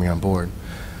drivers coming on board.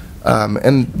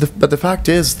 But the fact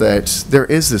is that there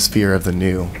is this fear of the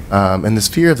new, and this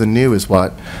fear of the new is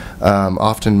what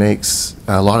often makes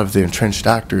a lot of the entrenched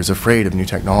actors afraid of new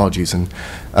technologies. And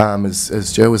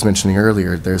as Joe was mentioning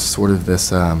earlier, there's sort of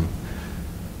this,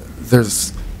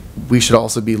 we should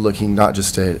also be looking not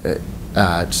just at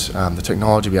the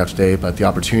technology we have today, but the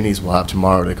opportunities we'll have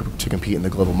tomorrow to compete in the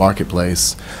global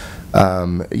marketplace.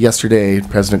 Yesterday,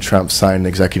 President Trump signed an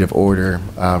executive order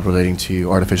relating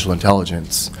to artificial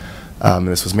intelligence.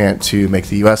 This was meant to make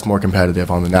the U.S. more competitive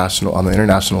on the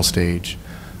international stage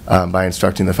by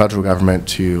instructing the federal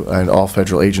government and all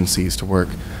federal agencies to work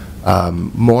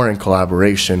more in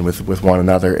collaboration with one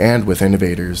another and with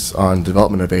innovators on the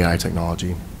development of AI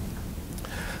technology.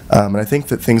 And I think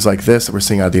that things like this that we're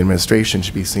seeing out of the administration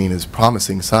should be seen as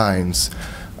promising signs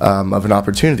of an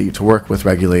opportunity to work with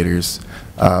regulators,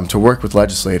 to work with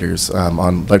legislators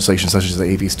on legislation such as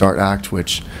the AV START Act,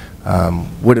 which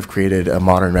would have created a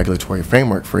modern regulatory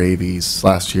framework for AVs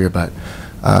last year, but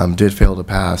did fail to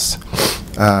pass.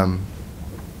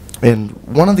 And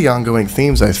one of the ongoing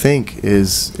themes, I think,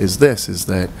 is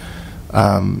that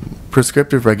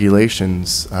prescriptive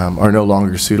regulations are no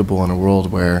longer suitable in a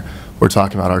world where we're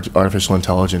talking about artificial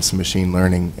intelligence and machine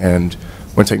learning, and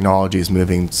when technology is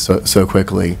moving so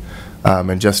quickly.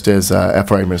 And just as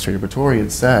FRA Administrator Batory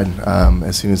had said,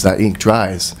 as soon as that ink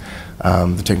dries,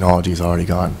 the technology is already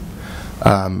gone.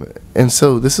 And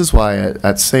so this is why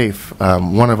at SAFE,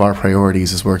 one of our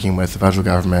priorities is working with the federal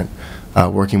government,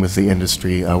 working with the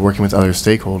industry, working with other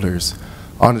stakeholders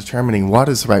on determining what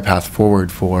is the right path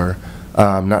forward for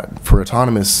not for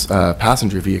autonomous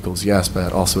passenger vehicles, yes,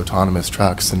 but also autonomous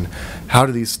trucks, and how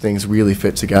do these things really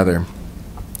fit together?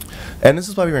 And this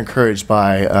is why we were encouraged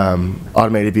by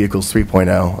Automated Vehicles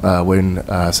 3.0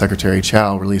 when Secretary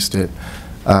Chow released it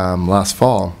last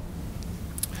fall.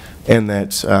 And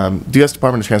that the U.S.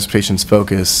 Department of Transportation's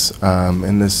focus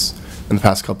in the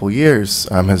past couple of years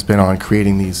has been on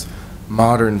creating these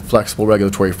modern, flexible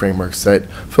regulatory frameworks that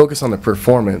focus on the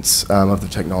performance of the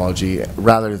technology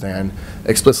rather than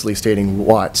explicitly stating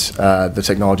what the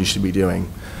technology should be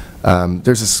doing.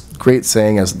 There's this great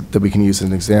saying that we can use as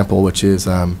an example, which is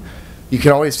you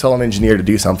can always tell an engineer to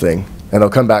do something, and they'll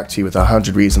come back to you with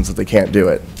 100 reasons that they can't do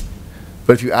it.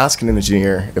 But if you ask an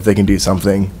engineer if they can do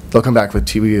something, they'll come back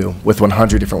to you with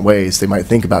 100 different ways they might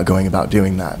think about going about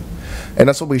doing that. And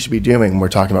that's what we should be doing when we're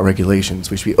talking about regulations.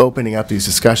 We should be opening up these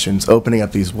discussions, opening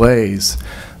up these ways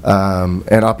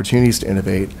and opportunities to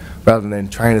innovate, rather than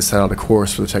trying to set out a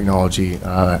course for the technology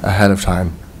ahead of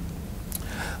time.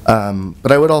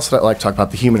 But I would also like to talk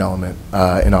about the human element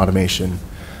in automation.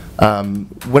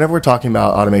 Whenever we're talking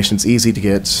about automation, it's easy to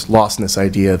get lost in this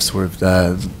idea of sort of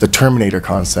the Terminator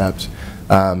concept.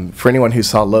 For anyone who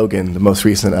saw Logan, the most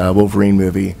recent Wolverine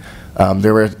movie,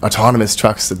 there were autonomous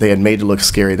trucks that they had made to look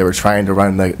scary. They were trying to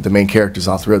run the main characters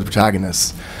off the road, the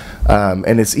protagonists.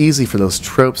 And it's easy for those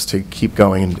tropes to keep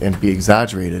going and be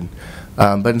exaggerated.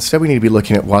 But instead we need to be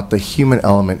looking at what the human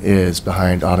element is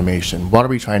behind automation. What are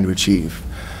we trying to achieve?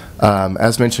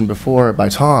 As mentioned before by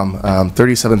Tom,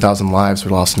 37,000 lives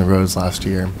were lost on the roads last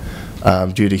year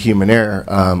due to human error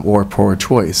or poor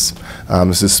choice.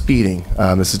 This is speeding,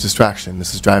 this is distraction,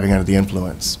 this is driving under the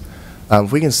influence.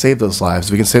 If we can save those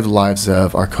lives, we can save the lives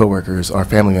of our coworkers, our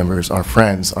family members, our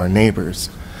friends, our neighbors.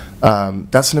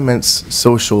 That's an immense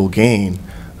social gain,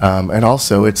 and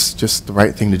also it's just the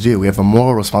right thing to do. We have a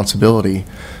moral responsibility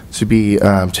to be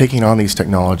taking on these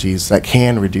technologies that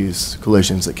can reduce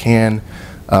collisions, that can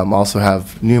also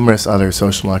have numerous other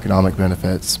social and economic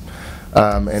benefits.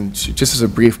 And just as a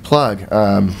brief plug,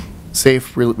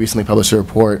 SAFE recently published a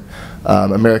report,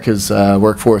 America's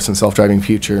Workforce and Self-Driving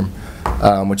Future,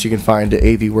 which you can find at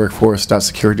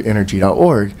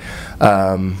avworkforce.securedenergy.org.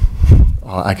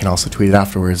 I can also tweet it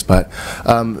afterwards. But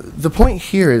the point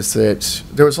here is that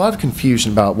there was a lot of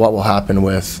confusion about what will happen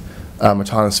with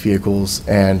autonomous vehicles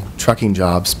and trucking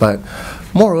jobs. But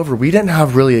moreover, we didn't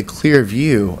have really a clear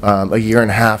view a year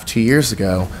and a half, 2 years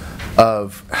ago,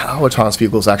 of how autonomous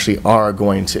vehicles actually are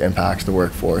going to impact the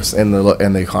workforce and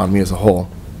the economy as a whole.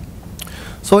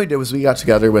 So what we did was we got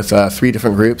together with 3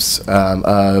 different groups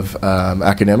of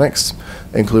academics,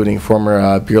 including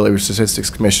former Bureau of Labor Statistics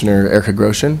Commissioner Erica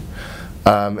Grosjean,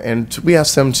 and we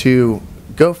asked them to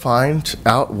go find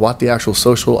out what the actual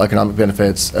social economic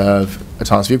benefits of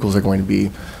autonomous vehicles are going to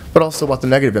be, but also what the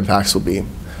negative impacts will be.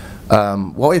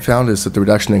 What we found is that the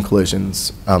reduction in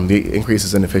collisions, the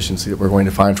increases in efficiency that we're going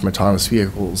to find from autonomous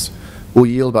vehicles will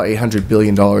yield about $800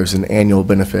 billion in annual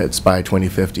benefits by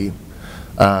 2050.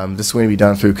 This is going to be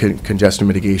done through congestion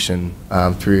mitigation,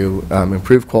 through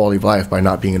improved quality of life by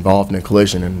not being involved in a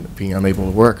collision and being unable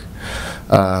to work,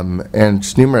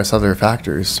 and numerous other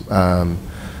factors.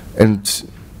 And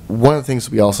one of the things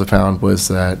we also found was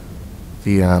that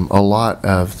a lot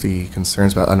of the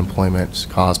concerns about unemployment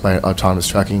caused by autonomous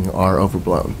trucking are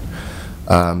overblown.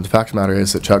 The fact of the matter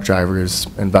is that truck drivers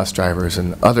and bus drivers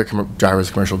and other drivers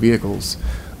of commercial vehicles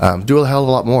do a hell of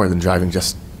a lot more than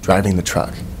just driving the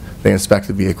truck. They inspect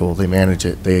the vehicle, they manage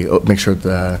it, they make sure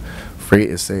the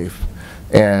freight is safe.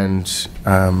 And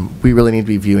we really need to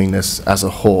be viewing this as a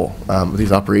whole,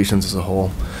 these operations as a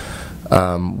whole,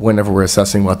 whenever we're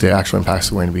assessing what the actual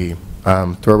impacts are going to be.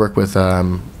 Through our work with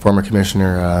former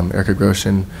Commissioner Erica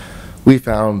Grosjean, we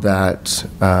found that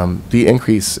the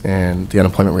increase in the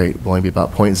unemployment rate will only be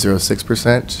about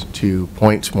 0.06% to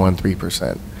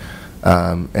 0.13%.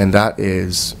 And that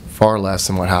is far less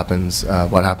than what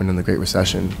happened in the Great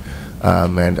Recession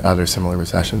and other similar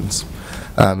recessions.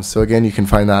 So again, you can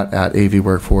find that at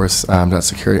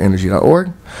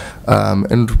avworkforce.securityenergy.org.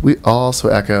 And I'll also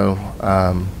echo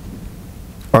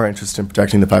our interest in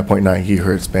protecting the 5.9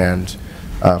 gigahertz band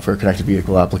for connected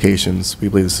vehicle applications. We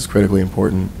believe this is critically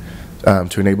important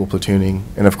to enable platooning.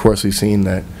 And of course, we've seen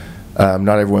that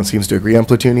not everyone seems to agree on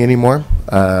platooning anymore.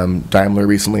 Daimler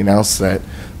recently announced that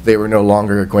they were no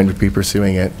longer going to be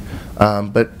pursuing it.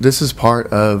 But this is part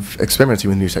of experimenting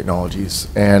with new technologies.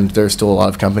 And there's still a lot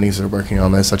of companies that are working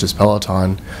on this, such as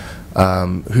Peloton,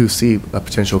 who see a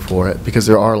potential for it because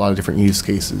there are a lot of different use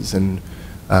cases. And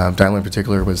Daimler in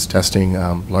particular was testing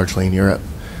largely in Europe,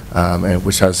 and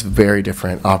which has very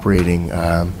different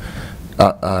operational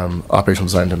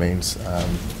design domains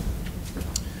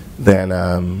than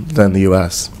the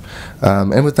U.S.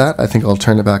 And with that, I think I'll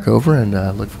turn it back over and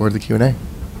look forward to the Q&A.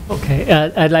 Okay,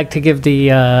 I'd like to give the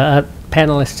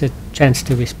panelists a chance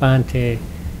to respond to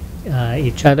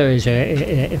each other. Is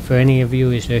there, for any of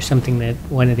you, is there something that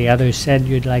one of the others said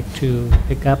you'd like to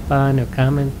pick up on or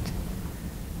comment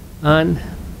on?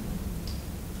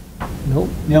 Nope.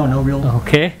 No real.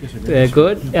 Okay,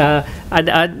 good.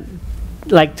 I'd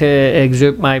like to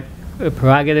exert my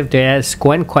prerogative to ask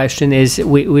one question.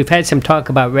 We've had some talk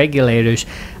about regulators,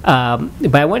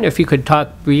 but I wonder if you could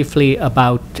talk briefly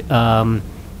about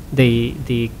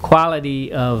the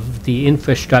quality of the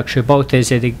infrastructure, both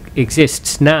as it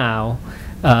exists now,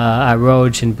 our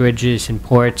roads and bridges and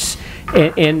ports,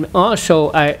 and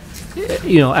also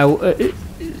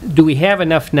do we have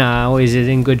enough now? Is it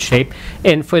in good shape?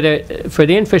 And for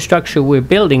the infrastructure we're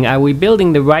building, are we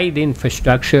building the right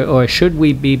infrastructure, or should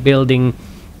we be building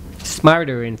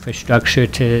smarter infrastructure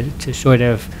to sort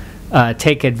of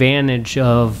take advantage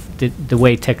of the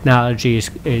way technology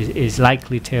is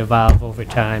likely to evolve over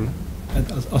time?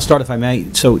 I'll start if I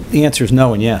may. So the answer is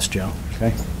no and yes, Joe.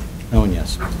 Okay? No and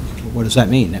yes. What does that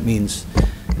mean? That means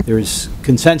there's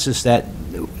consensus that,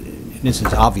 and this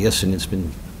is obvious and it's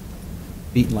been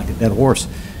beaten like a dead horse,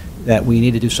 that we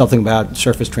need to do something about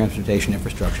surface transportation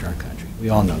infrastructure in our country. We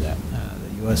all know that.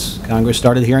 The U.S. Congress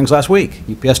started hearings last week.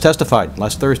 UPS testified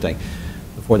last Thursday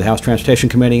before the House Transportation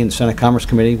Committee and the Senate Commerce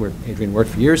Committee, where Adrian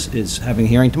worked for years, is having a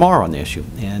hearing tomorrow on the issue.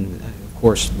 And of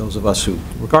course, those of us who,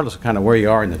 regardless of kind of where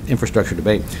you are in the infrastructure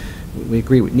debate, we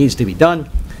agree what needs to be done,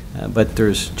 but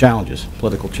there's challenges,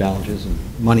 political challenges and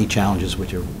money challenges,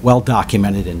 which are well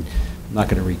documented, and I'm not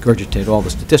going to regurgitate all the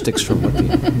statistics from what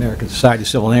the American Society of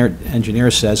Civil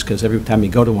Engineers says, because every time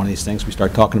you go to one of these things, we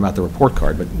start talking about the report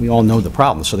card, but we all know the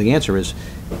problem. So the answer is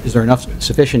there enough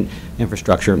sufficient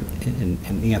infrastructure?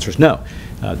 And the answer is no.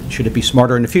 Should it be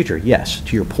smarter in the future? Yes,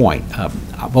 to your point.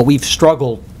 But we've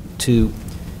struggled to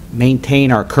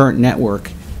maintain our current network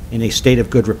in a state of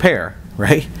good repair,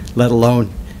 right? Let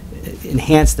alone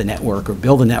enhance the network or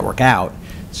build the network out.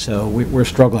 So we're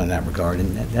struggling in that regard,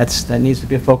 and that needs to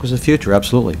be a focus of the future,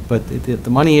 absolutely. But the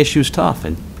money issue is tough,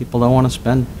 and people don't want to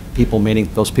spend, people meaning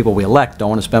those people we elect, don't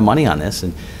want to spend money on this.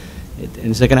 And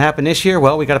Is it going to happen this year?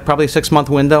 Well, we got probably a 6-month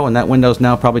window, and that window's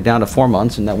now probably down to 4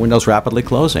 months, and that window's rapidly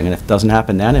closing. And if it doesn't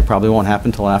happen then, it probably won't happen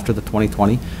until after the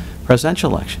 2020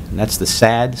 presidential election. And that's the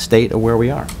sad state of where we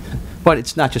are. But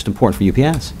it's not just important for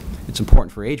UPS. It's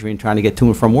important for Adrienne trying to get to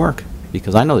and from work,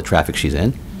 because I know the traffic she's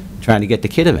in, trying to get to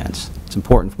kid events. It's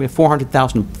important. We have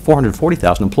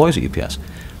 440,000 employees at UPS.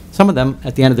 Some of them,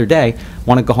 at the end of their day,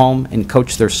 want to go home and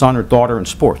coach their son or daughter in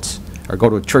sports, or go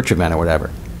to a church event or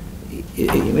whatever.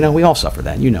 You know, we all suffer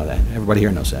that. You know that. Everybody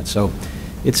here knows that. So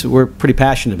we're pretty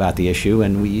passionate about the issue,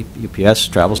 and UPS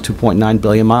travels 2.9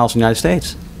 billion miles in the United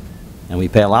States. And we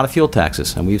pay a lot of fuel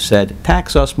taxes, and we've said,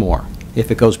 tax us more if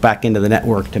it goes back into the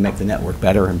network to make the network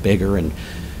better and bigger, and,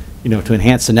 you know, to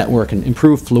enhance the network and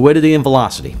improve fluidity and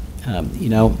velocity. You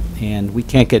know, and we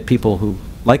can't get people who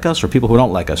like us or people who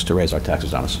don't like us to raise our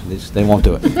taxes on us. They won't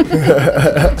do it.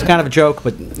 It's kind of a joke,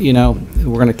 but, you know,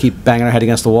 we're going to keep banging our head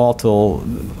against the wall till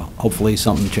hopefully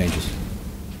something changes.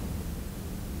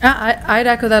 I'd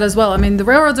echo that as well. I mean, the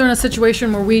railroads are in a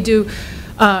situation where we do,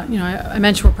 you know, I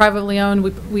mentioned we're privately owned.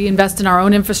 We invest in our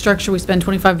own infrastructure. We spend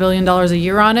 $25 billion a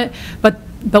year on it.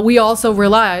 But we also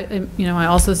rely, you know, I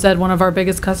also said one of our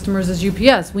biggest customers is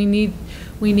UPS. We need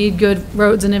good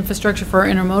roads and infrastructure for our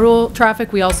intermodal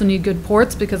traffic. We also need good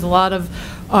ports, because a lot of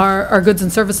our goods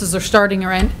and services are starting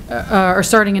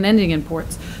and ending in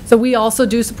ports. So we also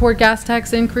do support gas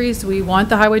tax increase. We want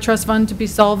the Highway Trust Fund to be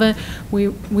solvent.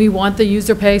 We want the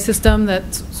user pay system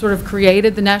that sort of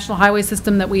created the national highway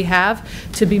system that we have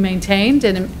to be maintained.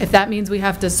 And if that means we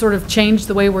have to sort of change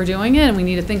the way we're doing it, and we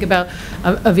need to think about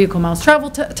a vehicle miles travel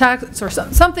tax or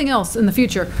something else in the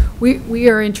future, we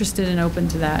are interested and open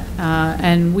to that.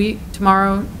 And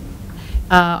tomorrow,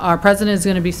 our president is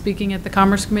going to be speaking at the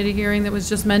Commerce Committee hearing that was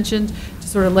just mentioned to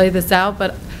sort of lay this out.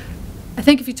 But I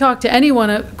think if you talk to anyone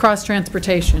across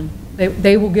transportation,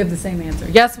 they will give the same answer.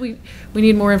 Yes, we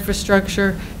need more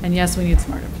infrastructure, and yes, we need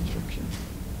smart infrastructure.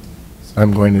 So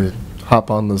I'm going to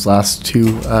hop on those last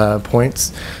two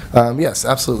points. Yes,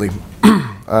 absolutely.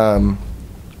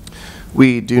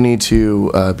 We do need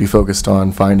to be focused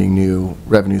on finding new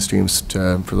revenue streams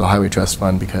for the Highway Trust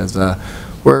Fund, because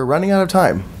we're running out of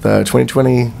time. The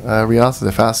 2020 reauth of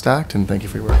the FAST Act, and thank you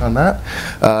for your work on that,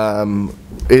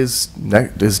 is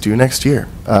due next year.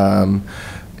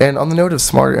 And on the note of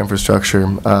smarter infrastructure,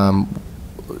 one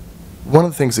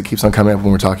of the things that keeps on coming up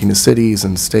when we're talking to cities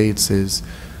and states is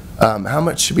how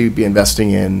much should we be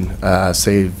investing in,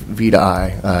 say,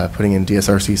 V2I, putting in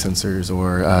DSRC sensors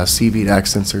or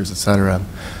CV2X sensors, et cetera.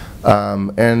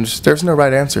 And there's no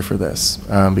right answer for this,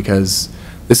 because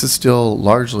this is still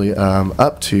largely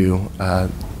up to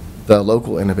the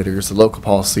local innovators, the local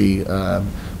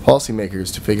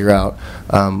policymakers to figure out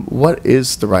what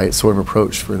is the right sort of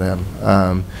approach for them.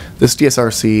 This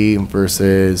DSRC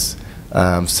versus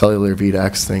cellular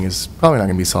V2X thing is probably not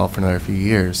going to be solved for another few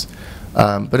years.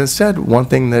 But instead, one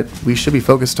thing that we should be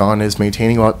focused on is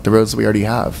maintaining the roads that we already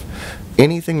have.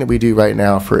 Anything that we do right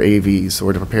now for AVs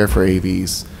or to prepare for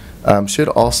AVs should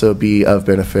also be of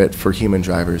benefit for human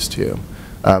drivers too.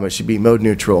 It should be mode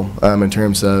neutral in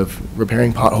terms of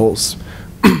repairing potholes,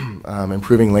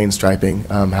 improving lane striping,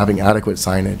 having adequate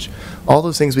signage. All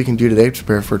those things we can do today to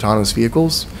prepare for autonomous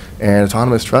vehicles and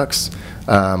autonomous trucks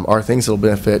are things that will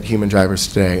benefit human drivers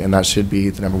today, and that should be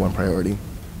the #1 priority.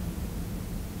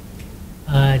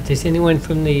 Does anyone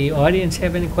from the audience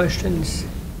have any questions?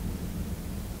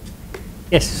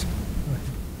 Yes.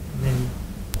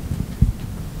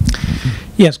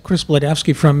 Yes, Chris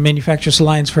Bladowski from Manufacturers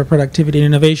Alliance for Productivity and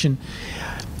Innovation.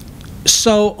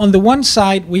 So on the one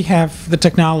side, we have the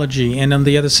technology, and on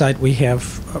the other side, we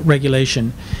have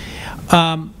regulation.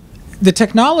 The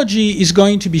technology is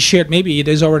going to be shared, maybe it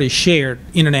is already shared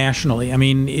internationally. I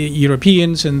mean,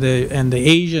 Europeans and the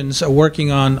Asians are working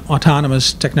on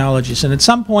autonomous technologies. And at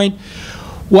some point,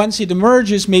 once it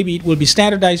emerges, maybe it will be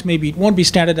standardized, maybe it won't be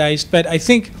standardized, but I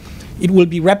think it will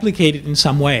be replicated in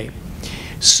some way.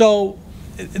 So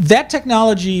that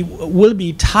technology will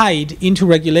be tied into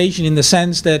regulation in the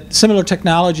sense that similar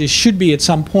technologies should be at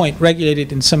some point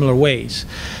regulated in similar ways.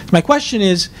 My question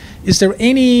is there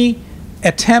any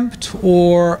attempt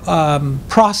or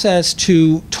process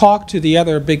to talk to the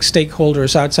other big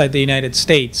stakeholders outside the United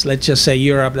States, let's just say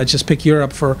Europe, let's just pick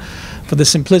Europe for the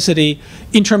simplicity,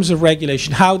 in terms of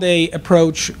regulation, how they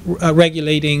approach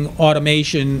regulating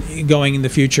automation going in the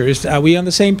future? Are we on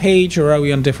the same page, or are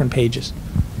we on different pages?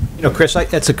 You know, Chris,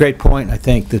 that's a great point. I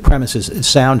think the premise is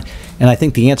sound, and I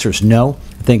think the answer is no.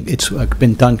 I think it's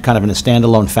been done kind of in a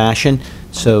standalone fashion.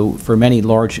 So for many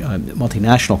large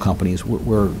multinational companies,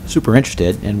 we're super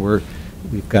interested, and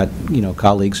we've got, you know,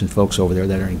 colleagues and folks over there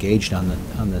that are engaged on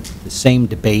the same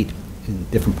debate in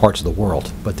different parts of the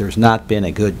world, but there's not been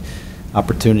a good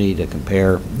opportunity to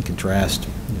compare and contrast,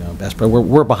 best. But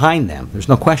we're behind them. There's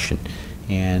no question,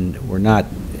 and we're not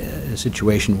in a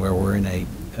situation where we're in a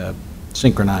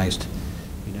synchronized,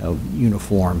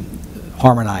 uniform,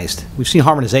 harmonized. We've seen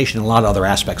harmonization in a lot of other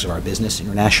aspects of our business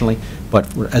internationally,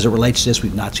 but as it relates to this,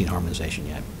 we've not seen harmonization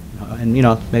yet. And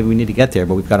maybe we need to get there,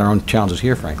 but we've got our own challenges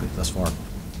here, frankly, thus far.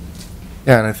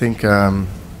 Yeah, and I think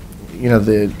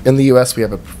in the U.S. we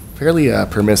have a fairly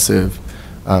permissive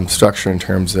structure in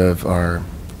terms of our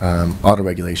auto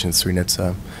regulations through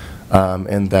NHTSA,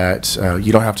 and that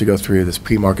you don't have to go through this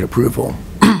pre-market approval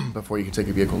before you can take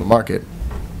a vehicle to market.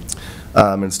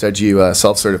 Instead, you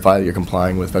self-certify that you're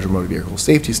complying with federal motor vehicle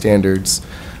safety standards,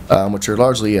 which are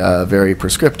largely very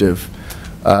prescriptive.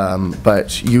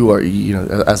 But you are,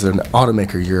 as an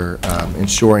automaker, you're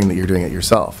ensuring that you're doing it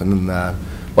yourself. And then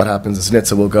what happens is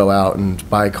NHTSA will go out and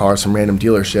buy cars from random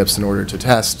dealerships in order to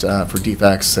test for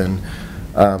defects and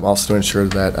also to ensure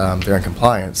that they're in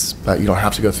compliance. But you don't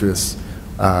have to go through this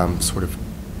sort of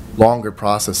longer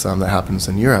process that happens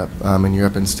in Europe. In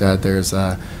Europe, instead, there's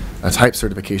a type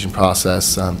certification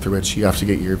process through which you have to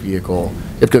get your vehicle,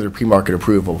 you have to go through pre-market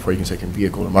approval before you can take your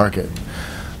vehicle to market.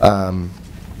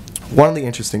 One of the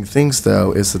interesting things,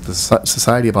 though, is that the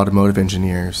Society of Automotive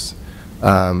Engineers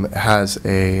has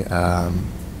a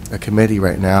committee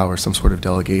right now, or some sort of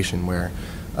delegation, where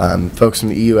folks from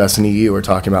the US and EU are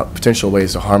talking about potential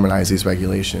ways to harmonize these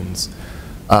regulations.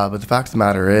 But the fact of the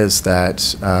matter is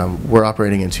that we're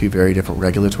operating in two very different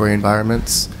regulatory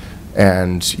environments,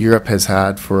 and Europe has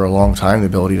had for a long time the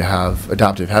ability to have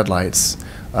adaptive headlights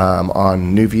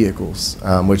on new vehicles,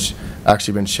 which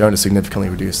actually been shown to significantly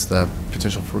reduce the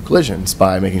potential for collisions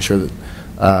by making sure that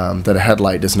that a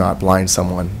headlight does not blind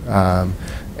someone.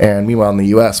 And meanwhile, in the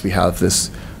U.S., we have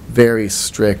this very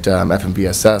strict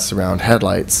FMVSS around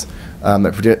headlights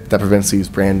that prevents these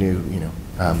brand new,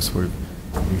 sort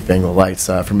of newfangled lights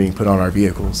from being put on our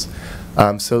vehicles.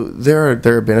 So there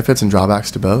are benefits and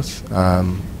drawbacks to both.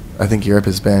 I think Europe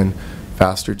has been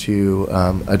faster to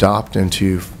adopt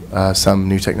into some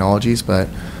new technologies, but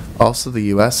also the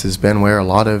U.S. has been where a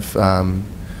lot of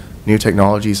new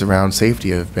technologies around safety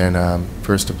have been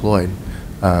first deployed.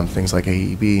 Things like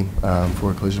AEB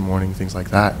for collision warning, things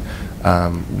like that.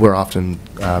 We're often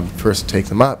first to take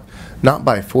them up, not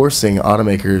by forcing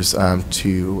automakers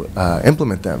to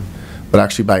implement them, but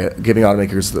actually by giving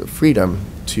automakers the freedom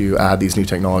to add these new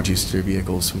technologies to their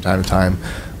vehicles from time to time,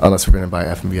 unless prevented by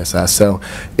FMVSS. So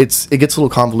it gets a little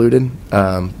convoluted,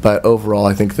 but overall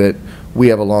I think that we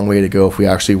have a long way to go if we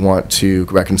actually want to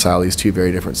reconcile these two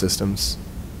very different systems.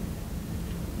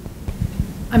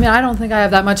 I mean, I don't think I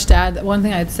have that much to add. One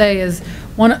thing I'd say is,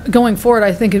 going forward,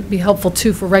 I think it'd be helpful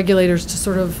too for regulators to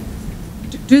sort of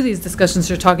do these discussions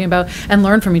you're talking about and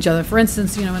learn from each other. For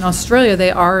instance, in Australia,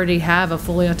 they already have a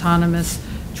fully autonomous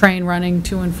train running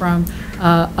to and from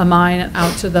a mine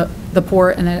out to the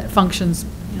port, and it functions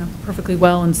perfectly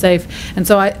well and safe. And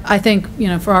so I think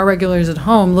for our regulators at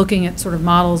home, looking at sort of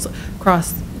models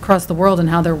across the world and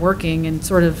how they're working and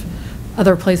sort of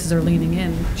other places are leaning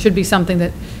in should be something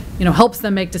that helps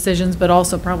them make decisions, but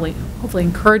also probably hopefully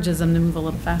encourages them to move a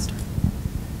little faster.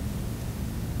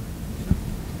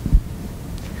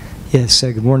 Yes,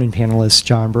 good morning, panelists.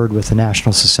 John Bird with the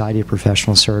National Society of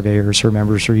Professional Surveyors. Our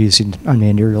members are using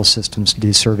unmanned aerial systems to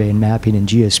do survey and mapping and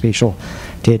geospatial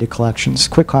data collections.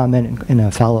 Quick comment and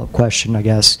a follow-up question, I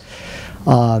guess.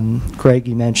 Greg,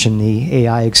 you mentioned the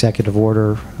AI executive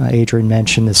order. Adrian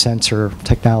mentioned the sensor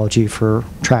technology for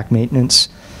track maintenance.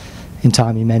 And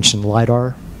Tom, you mentioned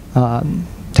LiDAR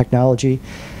technology.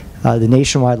 The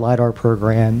nationwide LiDAR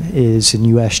program is in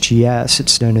USGS.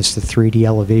 It's known as the 3D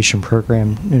elevation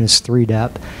program, known as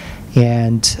 3DEP.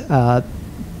 And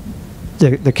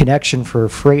the connection for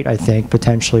freight, I think,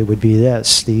 potentially would be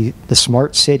this: the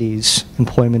smart cities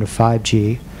employment of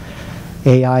 5G,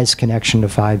 AI's connection to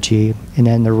 5G, and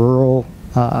then the rural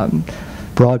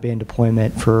broadband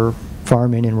deployment for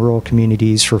farming and rural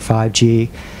communities for 5G.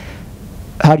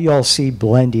 How do you all see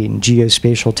blending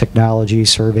geospatial technology,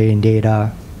 surveying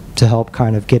data, to help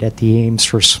kind of get at the aims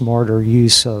for smarter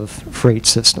use of freight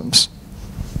systems?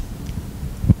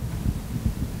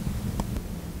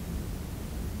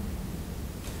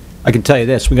 I can tell you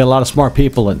this: we got a lot of smart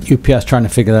people at UPS trying to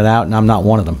figure that out, and I'm not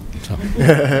one of them. So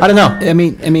I don't know. I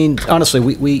mean, honestly,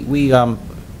 we tell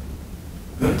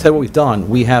you what we've done.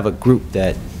 We have a group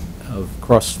of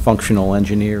cross-functional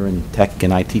engineer and tech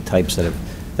and IT types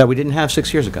that we didn't have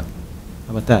 6 years ago.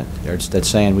 How about that? That's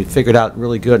saying we figured out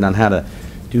really good on how to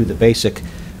do the basic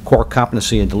core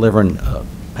competency in delivering a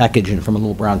package from a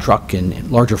little brown truck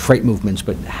and larger freight movements,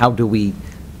 but how do we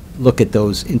look at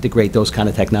those, integrate those kind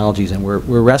of technologies, and we're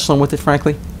wrestling with it,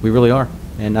 frankly. We really are.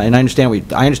 And I understand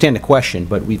the question,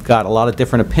 but we've got a lot of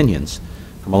different opinions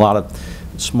from a lot of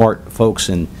smart folks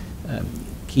and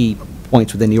key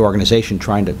points within the organization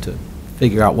trying to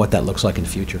figure out what that looks like in the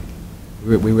future.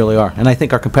 We really are. And I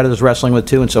think our competitors are wrestling with it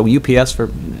too, and so UPS, for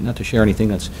not to share anything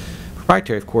that's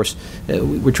proprietary, of course,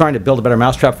 we're trying to build a better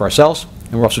mousetrap for ourselves,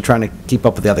 and we're also trying to keep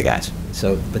up with the other guys.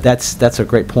 So, but that's a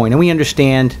great point. And we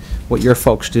understand what your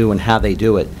folks do and how they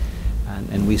do it,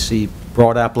 and we see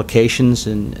broad applications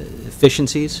and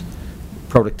efficiencies,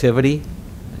 productivity,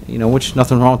 which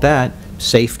nothing wrong with that,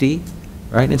 safety,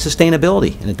 right, and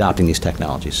sustainability in adopting these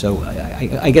technologies. So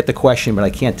I get the question, but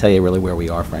I can't tell you really where we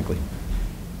are, frankly.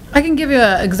 I can give you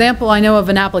an example. I know of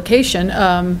an application.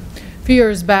 A few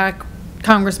years back,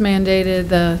 Congress mandated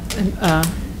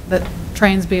that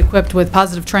trains be equipped with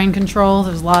positive train control.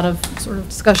 There was a lot of sort of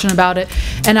discussion about it.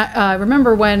 And I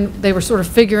remember when they were sort of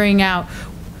figuring out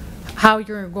how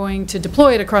you're going to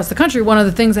deploy it across the country, one of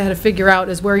the things they had to figure out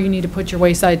is where you need to put your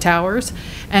wayside towers.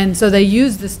 And so they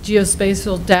used this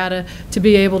geospatial data to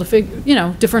be able to figure,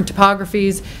 different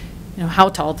topographies, how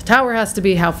tall the tower has to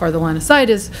be, how far the line of sight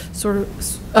is, sort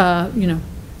of,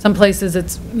 some places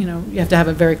it's, you have to have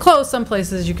it very close, some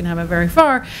places you can have it very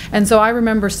far. And so I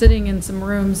remember sitting in some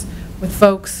rooms with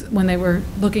folks when they were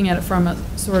looking at it from a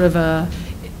sort of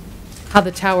how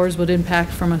the towers would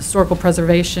impact from a historical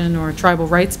preservation or a tribal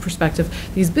rights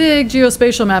perspective, these big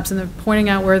geospatial maps, and they're pointing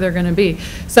out where they're going to be.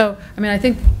 So, I mean, I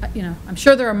think, I'm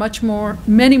sure there are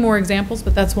many more examples,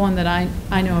 but that's one that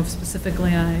I know of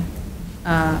specifically.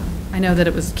 I know that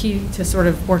it was key to sort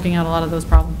of working out a lot of those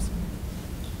problems.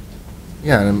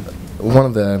 Yeah, and one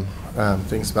of the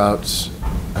things about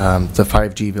the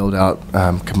 5G build-out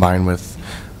combined with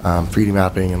 3D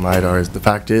mapping and LiDAR is the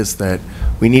fact is that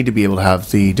we need to be able to have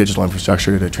the digital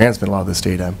infrastructure to transmit a lot of this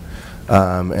data,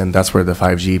 and that's where the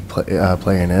 5G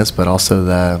play-in is, but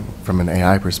also from an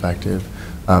AI perspective,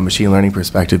 machine learning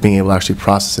perspective, being able to actually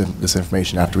process this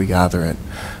information after we gather it.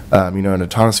 An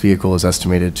autonomous vehicle is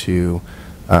estimated to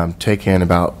take in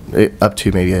about up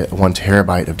to maybe 1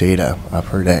 terabyte of data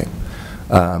per day.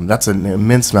 That's an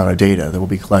immense amount of data that we'll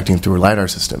be collecting through our LiDAR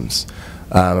systems.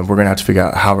 And we're going to have to figure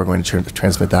out how we're going to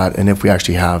transmit that and if we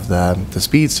actually have the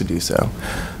speeds to do so.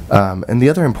 And the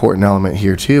other important element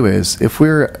here too is if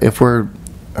we're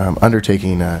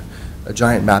undertaking a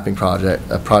giant mapping project,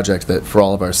 a project that for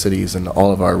all of our cities and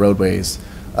all of our roadways,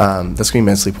 that's going to be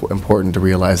immensely important to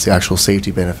realize the actual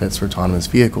safety benefits for autonomous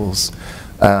vehicles.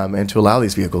 And to allow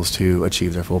these vehicles to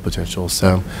achieve their full potential.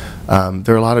 So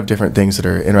there are a lot of different things that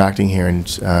are interacting here,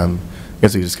 and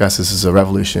as we discussed, this is a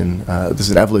revolution. This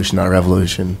is an evolution, not a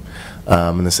revolution.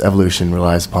 And this evolution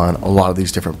relies upon a lot of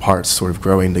these different parts sort of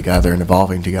growing together and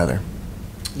evolving together.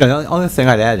 The other thing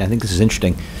I'd add, I think this is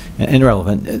interesting and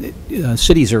relevant,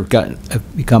 cities have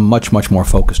become much more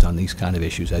focused on these kind of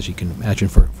issues, as you can imagine,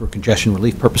 for congestion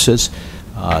relief purposes,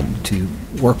 to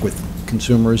work with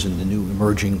consumers and the new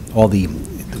emerging, all the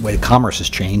way the commerce has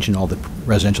changed and all the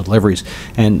residential deliveries.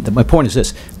 And my point is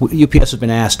this: UPS has been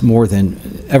asked more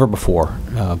than ever before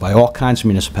by all kinds of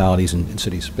municipalities and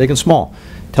cities, big and small,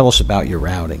 tell us about your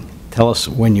routing. Tell us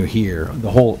when you're here.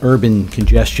 The whole urban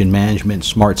congestion management,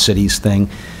 smart cities thing,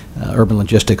 urban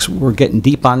logistics, we're getting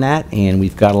deep on that, and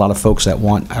we've got a lot of folks that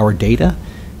want our data,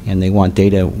 and they want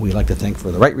data, we like to think, for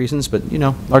the right reasons, but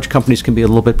large companies can be a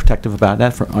little bit protective about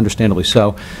that, understandably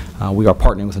so. We are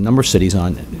partnering with a number of cities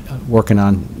on working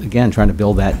on, again, trying to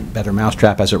build that better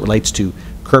mousetrap as it relates to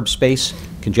curb space,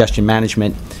 congestion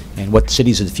management, and what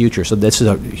cities of the future. So this is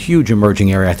a huge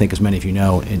emerging area, I think, as many of you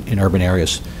know, in urban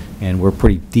areas. And we're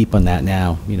pretty deep on that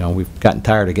now. We've gotten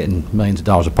tired of getting millions of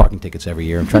dollars of parking tickets every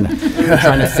year and trying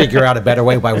to figure out a better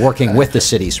way by working with the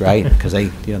cities, right? Because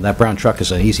that brown truck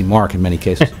is an easy mark in many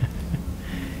cases.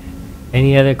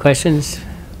 Any other questions?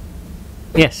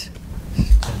 Yes.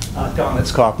 Don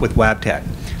Litzkoff with WabTech.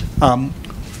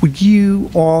 Would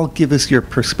you all give us your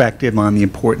perspective on the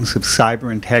importance of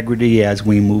cyber integrity as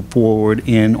we move forward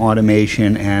in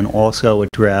automation, and also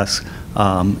address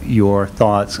your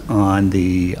thoughts on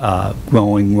the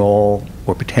growing role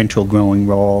or potential growing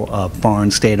role of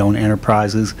foreign state-owned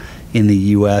enterprises in the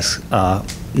U.S.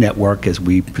 network as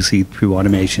we proceed through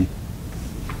automation?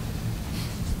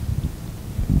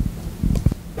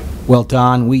 Well,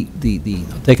 Don,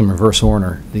 I'll take in reverse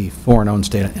order, the foreign-owned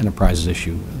state enterprises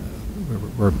issue.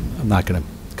 I'm not going to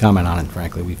comment on it,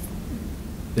 frankly. We've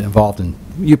been involved in,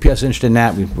 UPS is interested in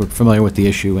that. We're familiar with the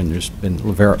issue, and there's been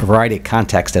a variety of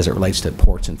context as it relates to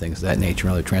ports and things of that nature,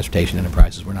 and other transportation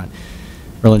enterprises. We're not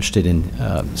real interested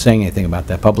in saying anything about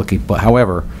that publicly. But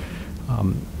however,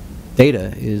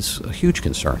 data is a huge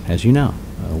concern, as you know.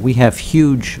 We have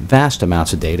huge, vast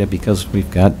amounts of data because we've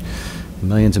got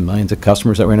millions and millions of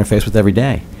customers that we interface with every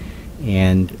day.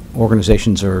 And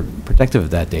organizations are protective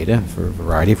of that data for a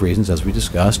variety of reasons, as we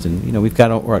discussed. And we've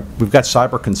got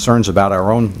cyber concerns about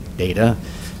our own data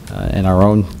and our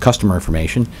own customer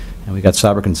information, and we've got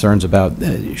cyber concerns about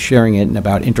sharing it and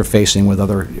about interfacing with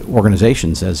other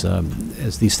organizations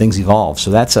as these things evolve. So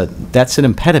that's an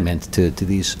impediment to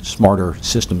these smarter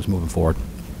systems moving forward.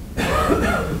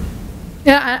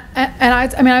 Yeah,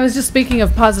 and I was just speaking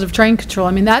of positive train control.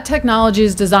 I mean, that technology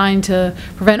is designed to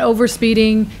prevent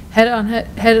overspeeding,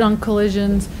 head-on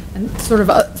collisions, and sort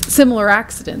of similar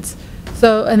accidents.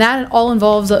 So, and that all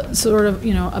involves a sort of,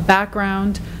 a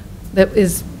background that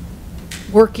is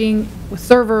working with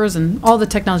servers and all the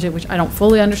technology, which I don't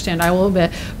fully understand, I will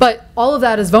admit. But all of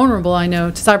that is vulnerable, I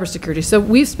know, to cybersecurity. So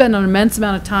we've spent an immense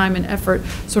amount of time and effort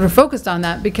sort of focused on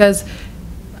that because,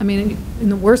 I mean, in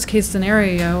the worst case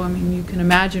scenario, I mean, you can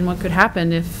imagine what could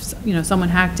happen if, someone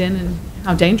hacked in and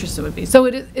how dangerous it would be. So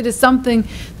it is something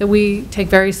that we take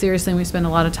very seriously and we spend a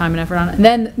lot of time and effort on. And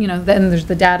then, then there's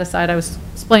the data side. I was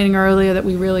explaining earlier that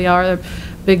we really are a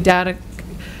big data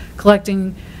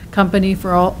collecting company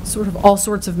for all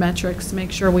sorts of metrics to make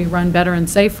sure we run better and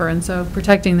safer. And so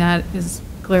protecting that is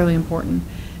clearly important.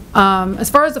 As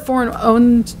far as the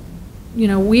foreign-owned,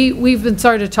 we've been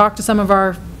starting to talk to some of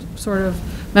our sort of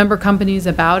member companies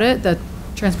about it. The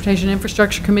Transportation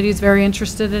Infrastructure Committee is very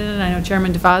interested in it. I know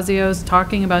Chairman DeFazio is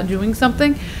talking about doing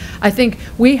something. I think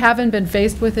we haven't been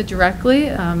faced with it directly.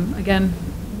 Again,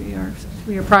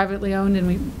 we are privately owned and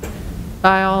we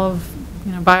buy all of,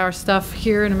 buy our stuff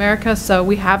here in America, so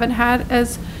we haven't had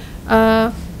as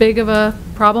big of a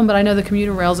problem, but I know the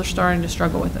commuter rails are starting to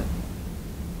struggle with it.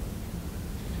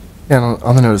 Yeah,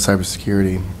 on the note of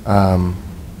cybersecurity,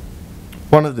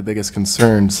 one of the biggest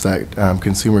concerns that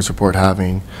consumers report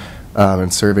having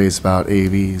in surveys about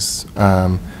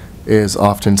AVs is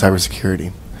often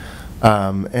cybersecurity.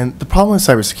 And the problem with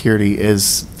cybersecurity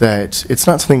is that it's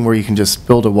not something where you can just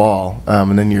build a wall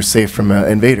and then you're safe from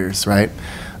invaders, right?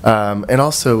 And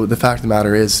also, the fact of the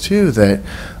matter is, too, that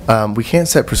we can't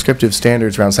set prescriptive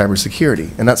standards around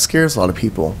cybersecurity, and that scares a lot of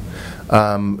people.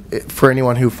 For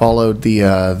anyone who followed the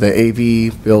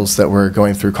AV bills that were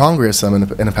going through Congress in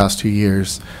the past 2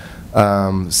 years,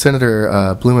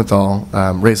 Senator Blumenthal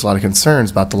raised a lot of concerns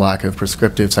about the lack of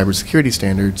prescriptive cybersecurity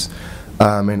standards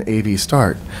in AV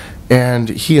START. And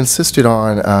he insisted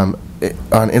on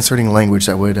inserting language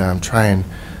that would try and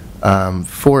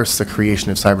force the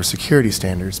creation of cybersecurity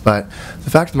standards. But the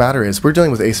fact of the matter is we're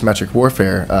dealing with asymmetric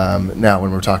warfare now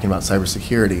when we're talking about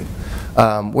cybersecurity.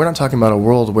 We're not talking about a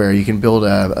world where you can build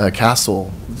a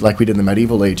castle like we did in the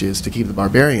medieval ages to keep the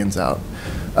barbarians out.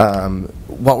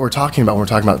 What we're talking about when we're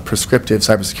talking about prescriptive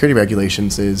cybersecurity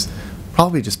regulations is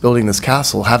probably just building this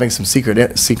castle, having some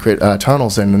secret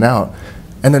tunnels in and out,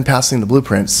 and then passing the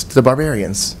blueprints to the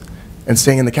barbarians and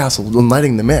staying in the castle and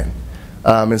letting them in.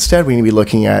 Instead, we need to be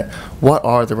looking at what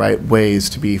are the right ways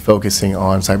to be focusing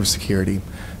on cybersecurity.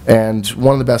 And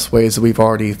one of the best ways that we've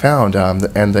already found, and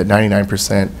that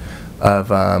 99% of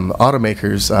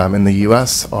automakers in the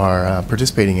U.S. are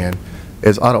participating in,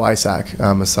 is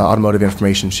AutoISAC. It's the Automotive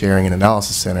Information Sharing and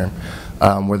Analysis Center,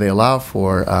 where they allow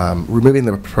for removing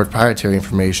the proprietary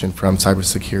information from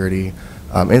cybersecurity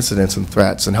incidents and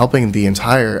threats and helping the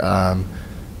entire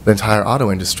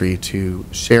auto industry to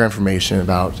share information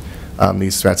about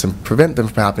these threats and prevent them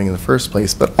from happening in the first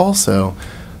place, but also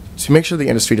to make sure the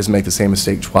industry doesn't make the same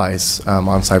mistake twice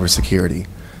on cybersecurity,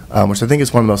 which I think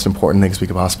is one of the most important things we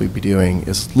could possibly be doing,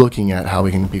 is looking at how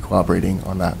we can be cooperating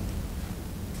on that.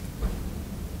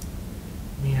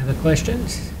 Any other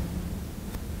questions?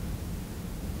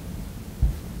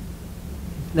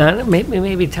 Now,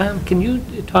 maybe Tom, can you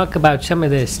talk about some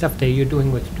of the stuff that you're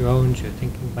doing with drones, you're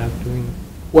thinking about doing?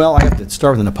 Well, I have to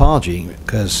start with an apology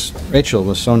because Rachel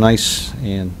was so nice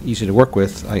and easy to work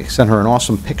with. I sent her an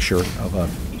awesome picture of a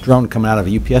drone coming out of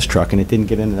a UPS truck, and it didn't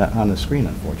get on the screen,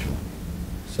 unfortunately.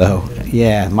 So,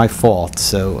 yeah, my fault.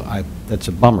 So that's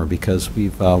a bummer because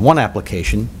we've one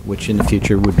application, which in the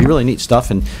future would be really neat stuff,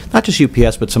 and not just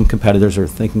UPS, but some competitors are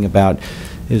thinking about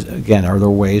is, again, are there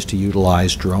ways to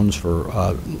utilize drones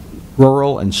for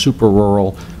rural and super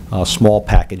rural small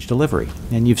package delivery?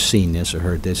 And you've seen this or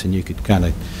heard this, and you could kind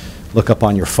of look up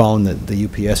on your phone the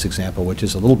UPS example, which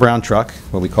is a little brown truck,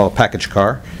 what we call a package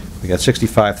car. We got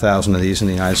 65,000 of these in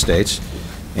the United States,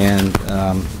 and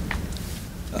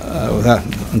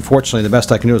unfortunately, the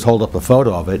best I can do is hold up a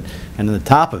photo of it, and on the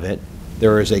top of it,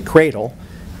 there is a cradle,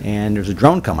 and there's a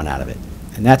drone coming out of it.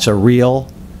 And that's a real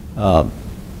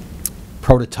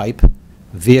prototype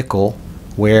vehicle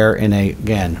where in a,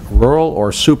 again, rural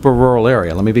or super rural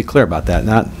area, let me be clear about that,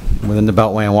 not within the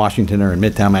Beltway in Washington or in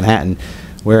Midtown Manhattan,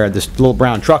 where this little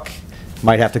brown truck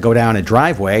might have to go down a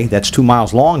driveway that's 2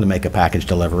 miles long to make a package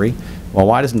delivery. Well,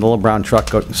 why doesn't the little brown truck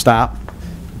stop?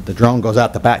 The drone goes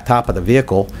out the back top of the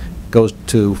vehicle, goes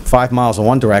to 5 miles in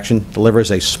one direction,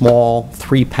 delivers a small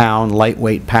 3-pound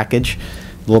lightweight package.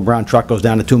 The little brown truck goes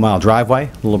down a 2-mile driveway.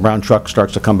 The little brown truck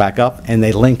starts to come back up, and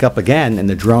they link up again, and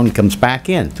the drone comes back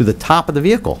in through the top of the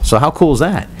vehicle. So how cool is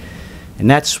that? And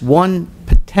that's one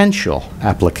potential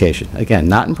application. Again,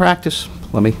 not in practice.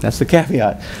 That's the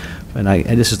caveat.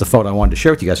 And this is the photo I wanted to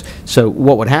share with you guys. So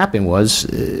what would happen was,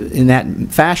 in that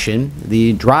fashion,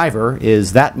 the driver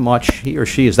is that much, he or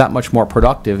she is that much more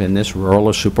productive in this rural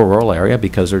or super rural area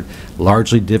because they're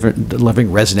largely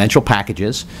delivering residential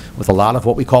packages with a lot of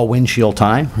what we call windshield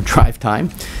time or drive time.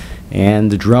 And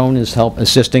the drone is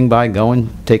assisting by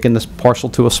taking this parcel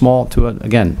to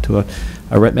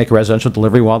make a residential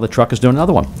delivery while the truck is doing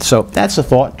another one. So that's the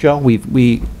thought, Joe.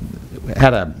 We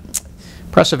had a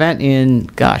press event in,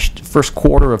 first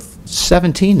quarter of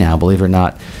 17 now, believe it or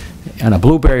not, on a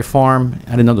blueberry farm.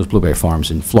 I didn't know there was blueberry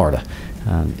farms in Florida.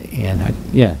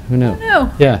 Yeah, who knew?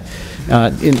 Yeah,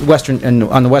 in western and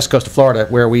on the west coast of Florida,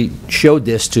 where we showed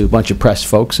this to a bunch of press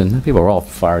folks, and people were all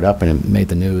fired up, and it made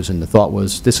the news. And the thought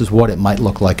was, this is what it might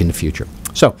look like in the future.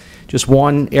 So, just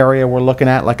one area we're looking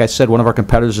at. Like I said, one of our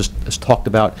competitors has talked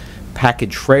about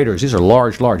package freighters. These are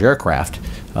large aircraft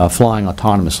flying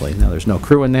autonomously. Now, there's no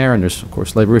crew in there, and there's, of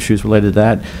course, labor issues related to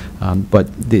that.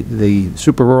 But the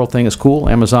super rural thing is cool.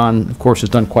 Amazon, of course, has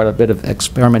done quite a bit of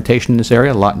experimentation in this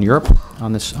area, a lot in Europe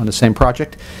on the same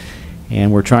project.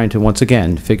 And we're trying to, once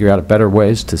again, figure out better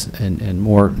ways and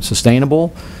more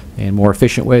sustainable and more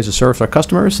efficient ways to service our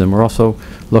customers. And we're also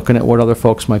looking at what other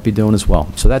folks might be doing as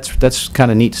well. So that's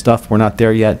kind of neat stuff. We're not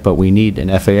there yet, but we need an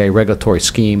FAA regulatory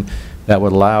scheme that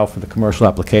would allow for the commercial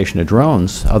application of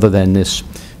drones other than this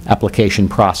application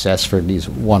process for these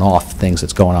one-off things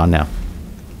that's going on now.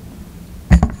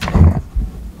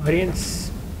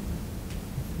 Audience?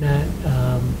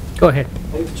 Go ahead.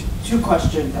 Two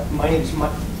questions. My name is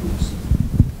Mike.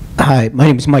 Hi, my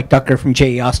name is Mike Ducker from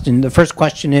J.E. Austin. The first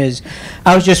question is,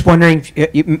 I was just wondering,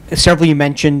 several you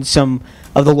mentioned some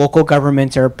of the local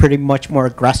governments are pretty much more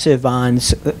aggressive on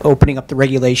opening up the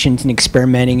regulations and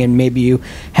experimenting, and maybe you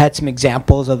had some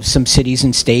examples of some cities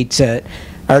and states that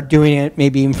are doing it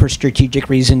maybe even for strategic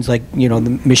reasons, like,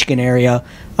 the Michigan area.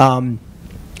 The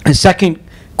second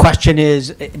question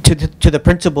is, to the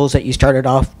principles that you started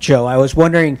off, Joe, I was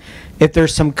wondering if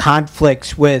there's some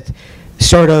conflicts with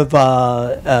sort of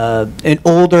an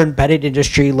older embedded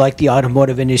industry like the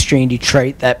automotive industry in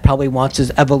Detroit that probably wants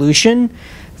this evolution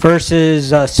versus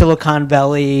Silicon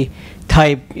Valley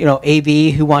type,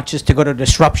 AV who wants us to go to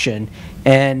disruption,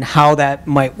 and how that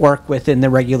might work within the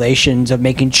regulations of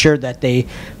making sure that they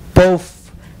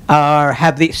both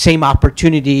have the same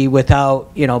opportunity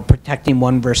without, protecting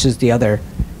one versus the other.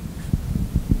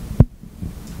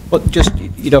 Well, just,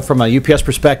 from a UPS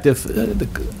perspective,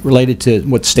 related to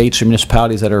what states or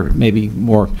municipalities that are maybe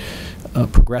more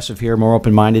progressive here, more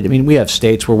open-minded. I mean, we have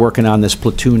states, we're working on this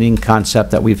platooning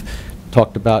concept that we've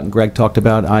talked about and Greg talked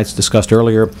about, I discussed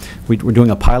earlier. We're doing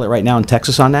a pilot right now in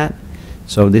Texas on that.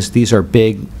 So these are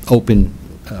big, open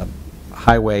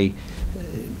highway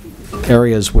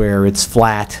areas where it's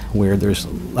flat, where there's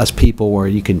less people, where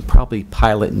you can probably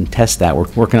pilot and test that. We're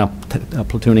working on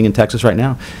platooning in Texas right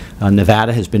now.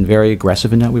 Nevada has been very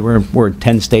aggressive in that. We're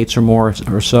 10 states or more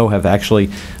or so have actually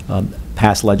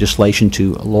passed legislation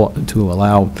to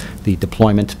allow the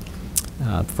deployment,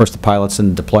 first the pilots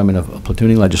and the deployment of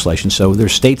deployment legislation. So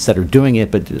there's states that are doing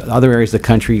it, but other areas of the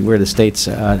country where the states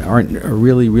are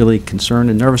really concerned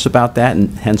and nervous about that, and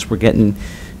hence we're getting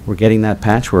that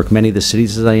patchwork. Many of the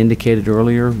cities, as I indicated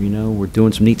earlier, we're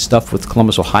doing some neat stuff with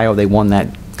Columbus, Ohio. They won that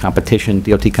competition,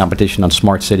 DOT competition on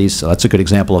smart cities. So that's a good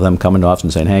example of them coming to us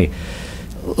and saying, hey,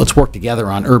 let's work together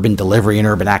on urban delivery and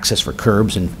urban access for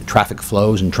curbs and traffic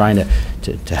flows, and trying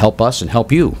to help us and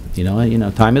help you.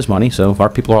 Time is money. So if our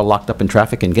people are locked up in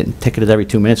traffic and getting ticketed every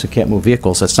 2 minutes and can't move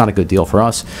vehicles, that's not a good deal for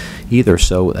us either.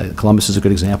 So Columbus is a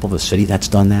good example of a city that's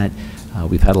done that.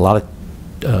 We've had a lot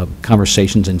of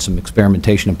conversations and some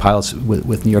experimentation and pilots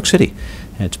with New York City.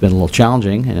 And it's been a little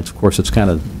challenging, and of course it's kind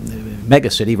of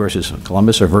mega city versus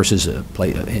Columbus or versus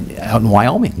out in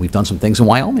Wyoming. We've done some things in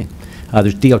Wyoming.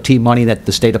 There's DOT money that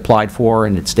the state applied for,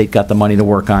 and the state got the money to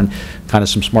work on kind of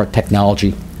some smart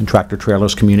technology and tractor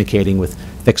trailers communicating with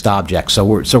fixed objects. So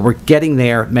we're getting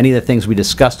there. Many of the things we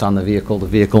discussed on the vehicle and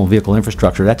vehicle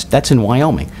infrastructure, that's in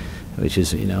Wyoming, which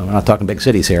is, we're not talking big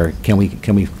cities here. Can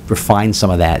we refine some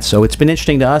of that? So it's been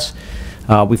interesting to us.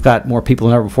 We've got more people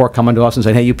than ever before coming to us and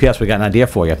saying, hey, UPS, we got an idea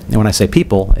for you. And when I say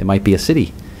people, it might be a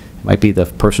city. It might be the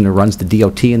person who runs the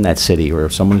DOT in that city, or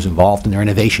someone who's involved in their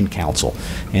innovation council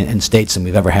in states than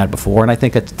we've ever had before. And I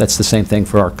think that's the same thing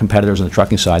for our competitors on the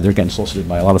trucking side. They're getting solicited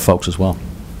by a lot of folks as well.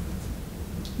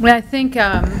 Well, I think,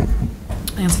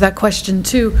 answer that question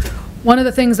too, one of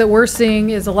the things that we're seeing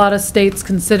is a lot of states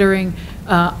considering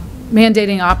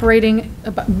mandating operating,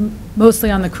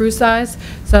 mostly on the crew size.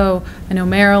 So I know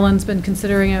Maryland's been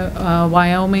considering it,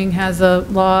 Wyoming has a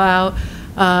law out.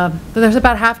 But there's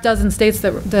about half dozen states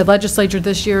that the legislature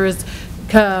this year is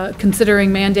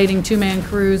considering mandating two-man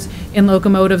crews in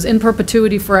locomotives in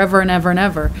perpetuity forever and ever and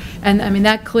ever. And I mean,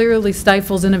 that clearly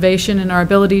stifles innovation and our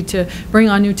ability to bring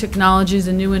on new technologies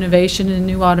and new innovation and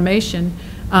new automation.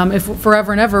 If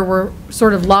forever and ever we're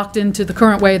sort of locked into the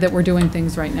current way that we're doing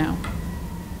things right now.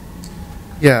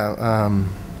 Yeah,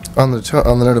 on the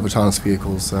note of autonomous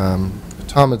vehicles,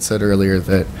 Tom had said earlier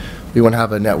that we want to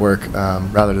have a network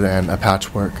rather than a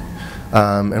patchwork.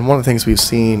 And one of the things we've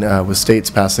seen with states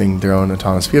passing their own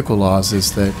autonomous vehicle laws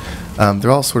is that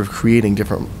they're all sort of creating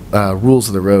different rules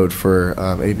of the road for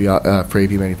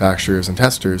AV manufacturers and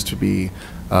testers to be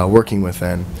working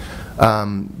within.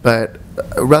 But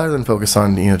rather than focus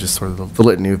on just sort of the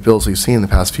litany of bills we've seen in the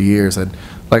past few years, I'd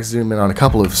like to zoom in on a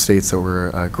couple of states that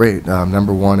were great.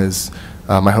 Number one is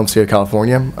my home state of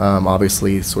California.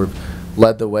 Obviously, sort of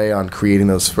led the way on creating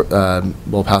those,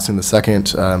 passing the second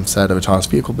set of autonomous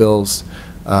vehicle bills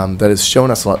that has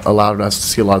shown us, allowed us to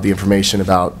see a lot of the information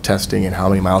about testing and how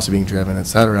many miles are being driven, et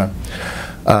cetera.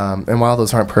 And while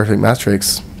those aren't perfect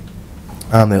metrics,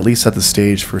 they at least set the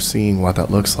stage for seeing what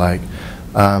that looks like.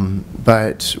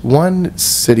 But one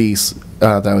city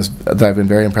that I've been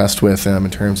very impressed with in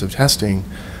terms of testing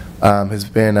has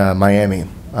been Miami.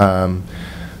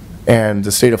 And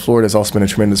the state of Florida has also been a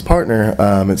tremendous partner,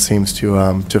 it seems,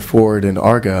 to Ford and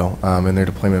Argo in their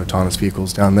deployment of autonomous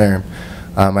vehicles down there.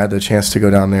 I had the chance to go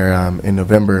down there in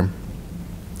November,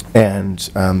 and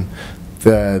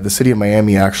the city of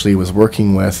Miami actually was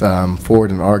working with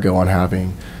Ford and Argo on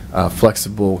having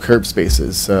flexible curb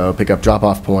spaces, so pick-up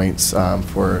drop-off points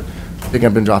for picking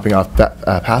up and dropping off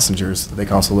passengers that they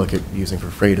can also look at using for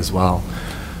freight as well.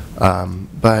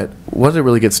 But what it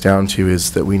really gets down to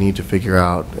is that we need to figure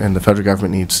out, and the federal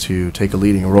government needs to take a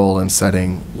leading role in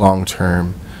setting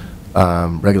long-term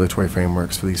regulatory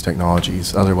frameworks for these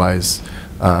technologies. Otherwise,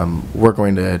 we're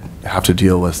going to have to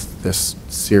deal with this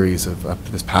series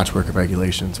of this patchwork of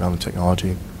regulations around the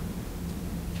technology.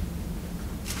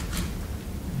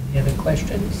 Any other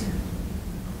questions?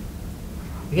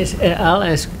 I guess I'll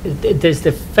ask, does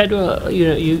the federal,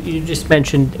 you just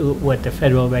mentioned what the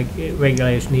federal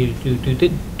regulators need to do.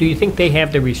 Do you think they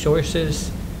have the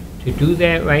resources to do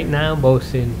that right now,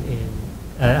 both in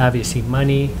obviously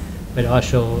money, but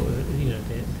also, the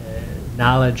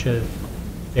knowledge of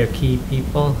their key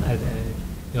people?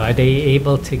 Are they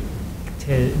able to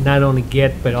not only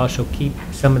get, but also keep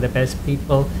some of the best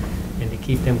people and to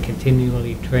keep them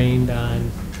continually trained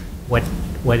on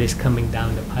what is coming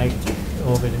down the pike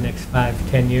over the next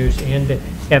 5-10 years, and to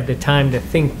have the time to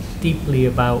think deeply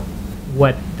about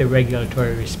what the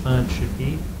regulatory response should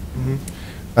be?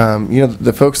 Mm-hmm.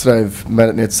 The folks that I've met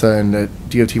at NHTSA and at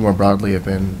DOT more broadly have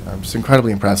been just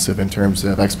incredibly impressive in terms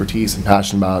of expertise and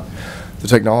passion about the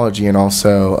technology, and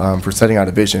also for setting out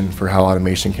a vision for how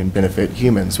automation can benefit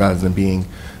humans rather than being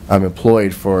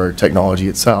employed for technology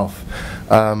itself.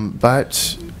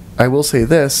 But I will say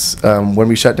this, when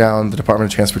we shut down the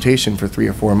Department of Transportation for 3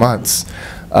 or 4 months,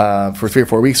 for 3 or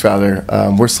 4 weeks rather,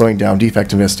 we're slowing down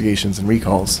defect investigations and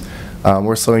recalls.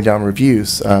 We're slowing down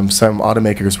reviews. Some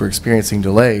automakers were experiencing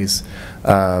delays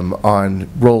on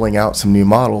rolling out some new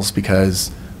models because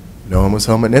no one was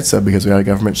home at NHTSA because we had a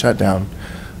government shutdown.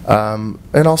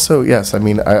 And also, yes, I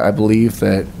mean, I believe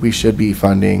that we should be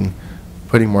putting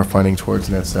more funding towards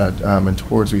NHTSA and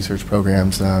towards research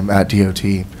programs at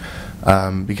DOT.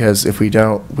 Because if we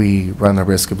don't, we run the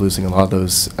risk of losing a lot of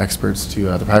those experts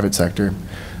to the private sector.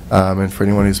 And for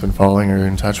anyone who's been following or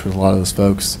in touch with a lot of those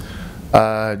folks,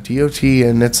 DOT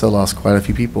and NHTSA lost quite a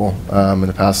few people in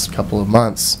the past couple of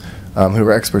months who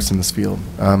were experts in this field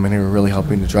and who were really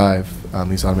helping to drive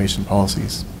these automation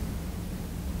policies.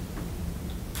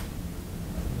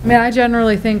 I mean, I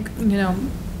generally think,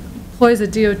 employees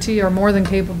at DOT are more than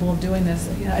capable of doing this.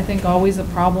 I think always a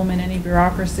problem in any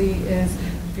bureaucracy is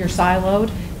if you're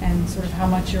siloed and sort of how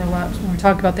much you're allowed. When we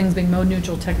talk about things being mode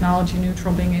neutral, technology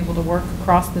neutral, being able to work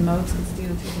across the modes, because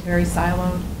DOT is a very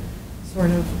siloed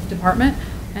sort of department.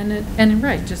 And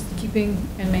right, just keeping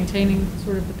and maintaining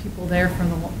sort of the people there for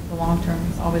the long term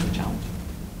is always a challenge.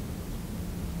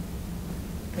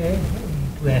 Okay.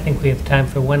 I think we have time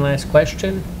for one last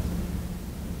question.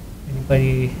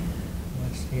 Anybody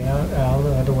wants to out?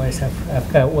 Otherwise,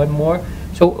 I've got one more.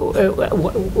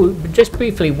 So, just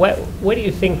briefly, what do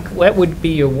you think? What would be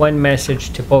your one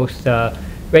message to both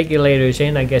regulators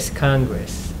and, I guess,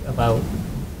 Congress about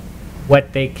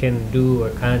what they can do or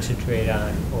concentrate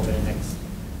on over the next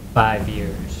 5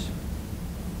 years?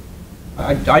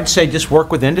 I'd say just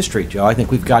work with industry, Joe. I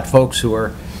think we've got folks who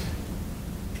are,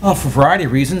 well, for a variety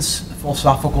of reasons,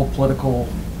 philosophical, political,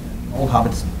 old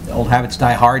habits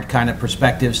die hard kind of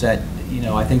perspectives that,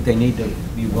 I think they need to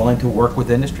be willing to work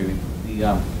with industry.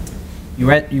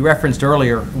 You referenced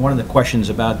earlier one of the questions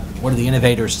about what do the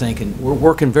innovators think, and we're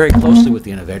working very closely with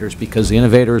the innovators because the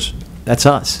innovators, that's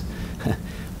us.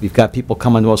 We've got people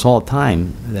coming to us all the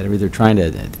time that are either trying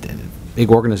to,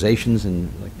 big organizations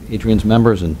and like Adrian's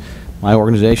members and my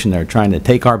organization, they're trying to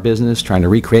take our business, trying to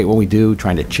recreate what we do,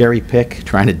 trying to cherry pick,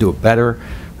 trying to do it better,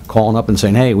 calling up and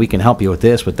saying, hey, we can help you with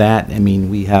this, with that. I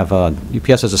mean, we have,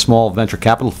 UPS has a small venture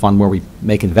capital fund where we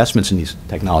make investments in these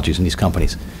technologies and these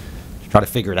companies. Try to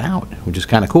figure it out, which is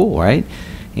kind of cool, right?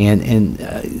 And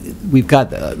we've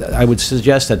got, I would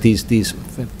suggest that these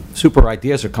super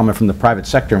ideas are coming from the private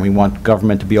sector, and we want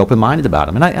government to be open-minded about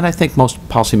them. And I think most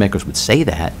policymakers would say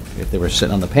that if they were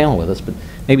sitting on the panel with us, but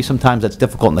maybe sometimes that's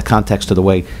difficult in the context of the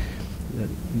way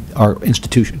our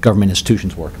government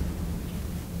institutions work.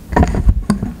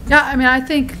 Yeah, I mean, I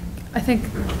think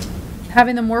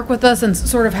having them work with us and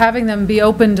sort of having them be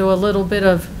open to a little bit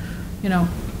of,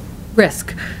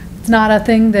 risk. It's not a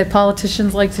thing that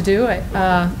politicians like to do.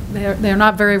 They're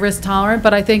not very risk tolerant,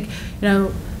 but I think,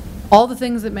 all the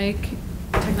things that make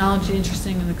technology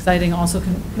interesting and exciting also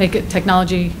can make it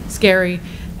technology scary,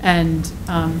 and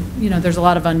there's a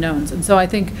lot of unknowns. And so I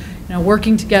think,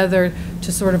 working together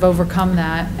to sort of overcome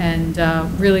that and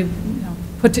really,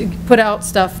 put out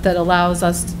stuff that allows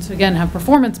us to again have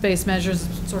performance-based measures,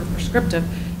 sort of prescriptive,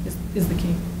 is the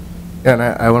key. Yeah, and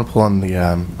I want to pull on the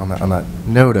on that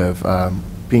note of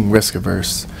being risk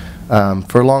averse.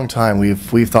 For a long time,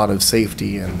 we've thought of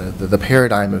safety and the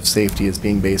paradigm of safety as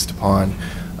being based upon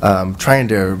trying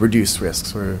to reduce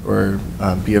risks or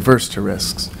be averse to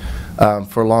risks.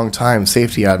 For a long time,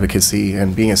 safety advocacy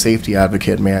and being a safety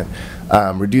advocate meant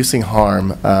reducing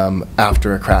harm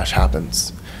after a crash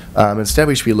happens. Instead,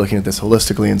 we should be looking at this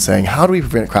holistically and saying, how do we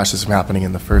prevent crashes from happening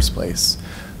in the first place?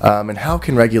 And how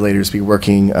can regulators be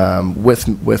working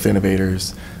with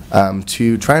innovators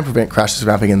to try and prevent crashes from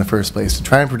happening in the first place, to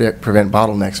try and prevent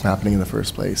bottlenecks from happening in the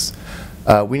first place?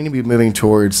 We need to be moving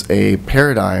towards a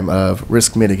paradigm of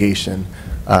risk mitigation,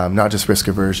 not just risk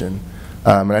aversion.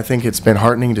 And I think it's been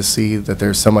heartening to see that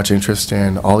there's so much interest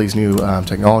in all these new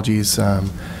technologies.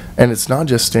 And it's not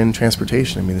just in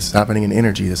transportation. I mean, this is happening in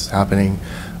energy. This is happening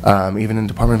even in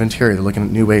Department of Interior. They're looking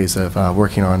at new ways of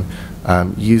working on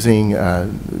using our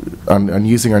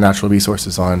natural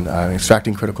resources, on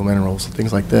extracting critical minerals,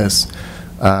 things like this.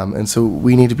 And so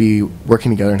we need to be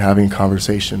working together and having a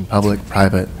conversation, public,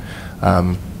 private,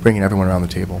 bringing everyone around the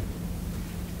table.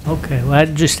 Okay, well,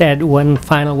 I'd just add one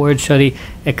final word. So the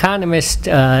Economist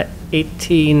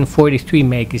 1843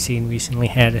 magazine recently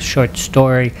had a short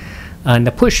story on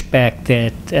the pushback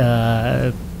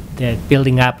that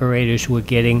building operators were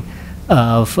getting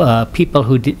of people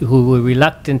who were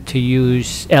reluctant to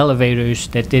use elevators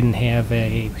that didn't have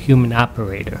a human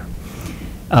operator,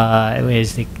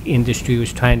 as the industry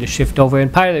was trying to shift over.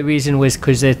 And part of the reason was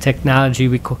because the technology,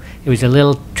 it was a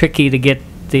little tricky to get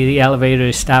the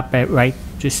elevator to stop at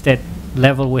just at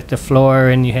level with the floor,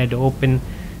 and you had to open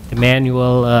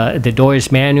the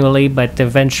doors manually, but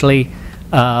eventually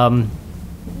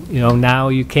now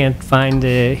you can't find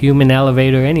a human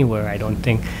elevator anywhere, I don't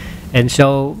think. And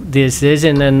so this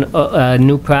isn't a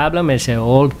new problem, it's an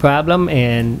old problem,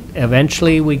 and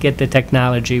eventually we get the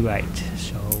technology right.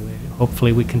 So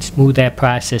hopefully we can smooth that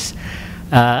process.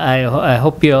 I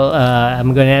hope you'll,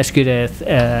 I'm going to ask you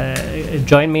to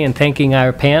join me in thanking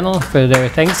our panel for their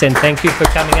things, and thank you for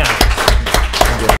coming out.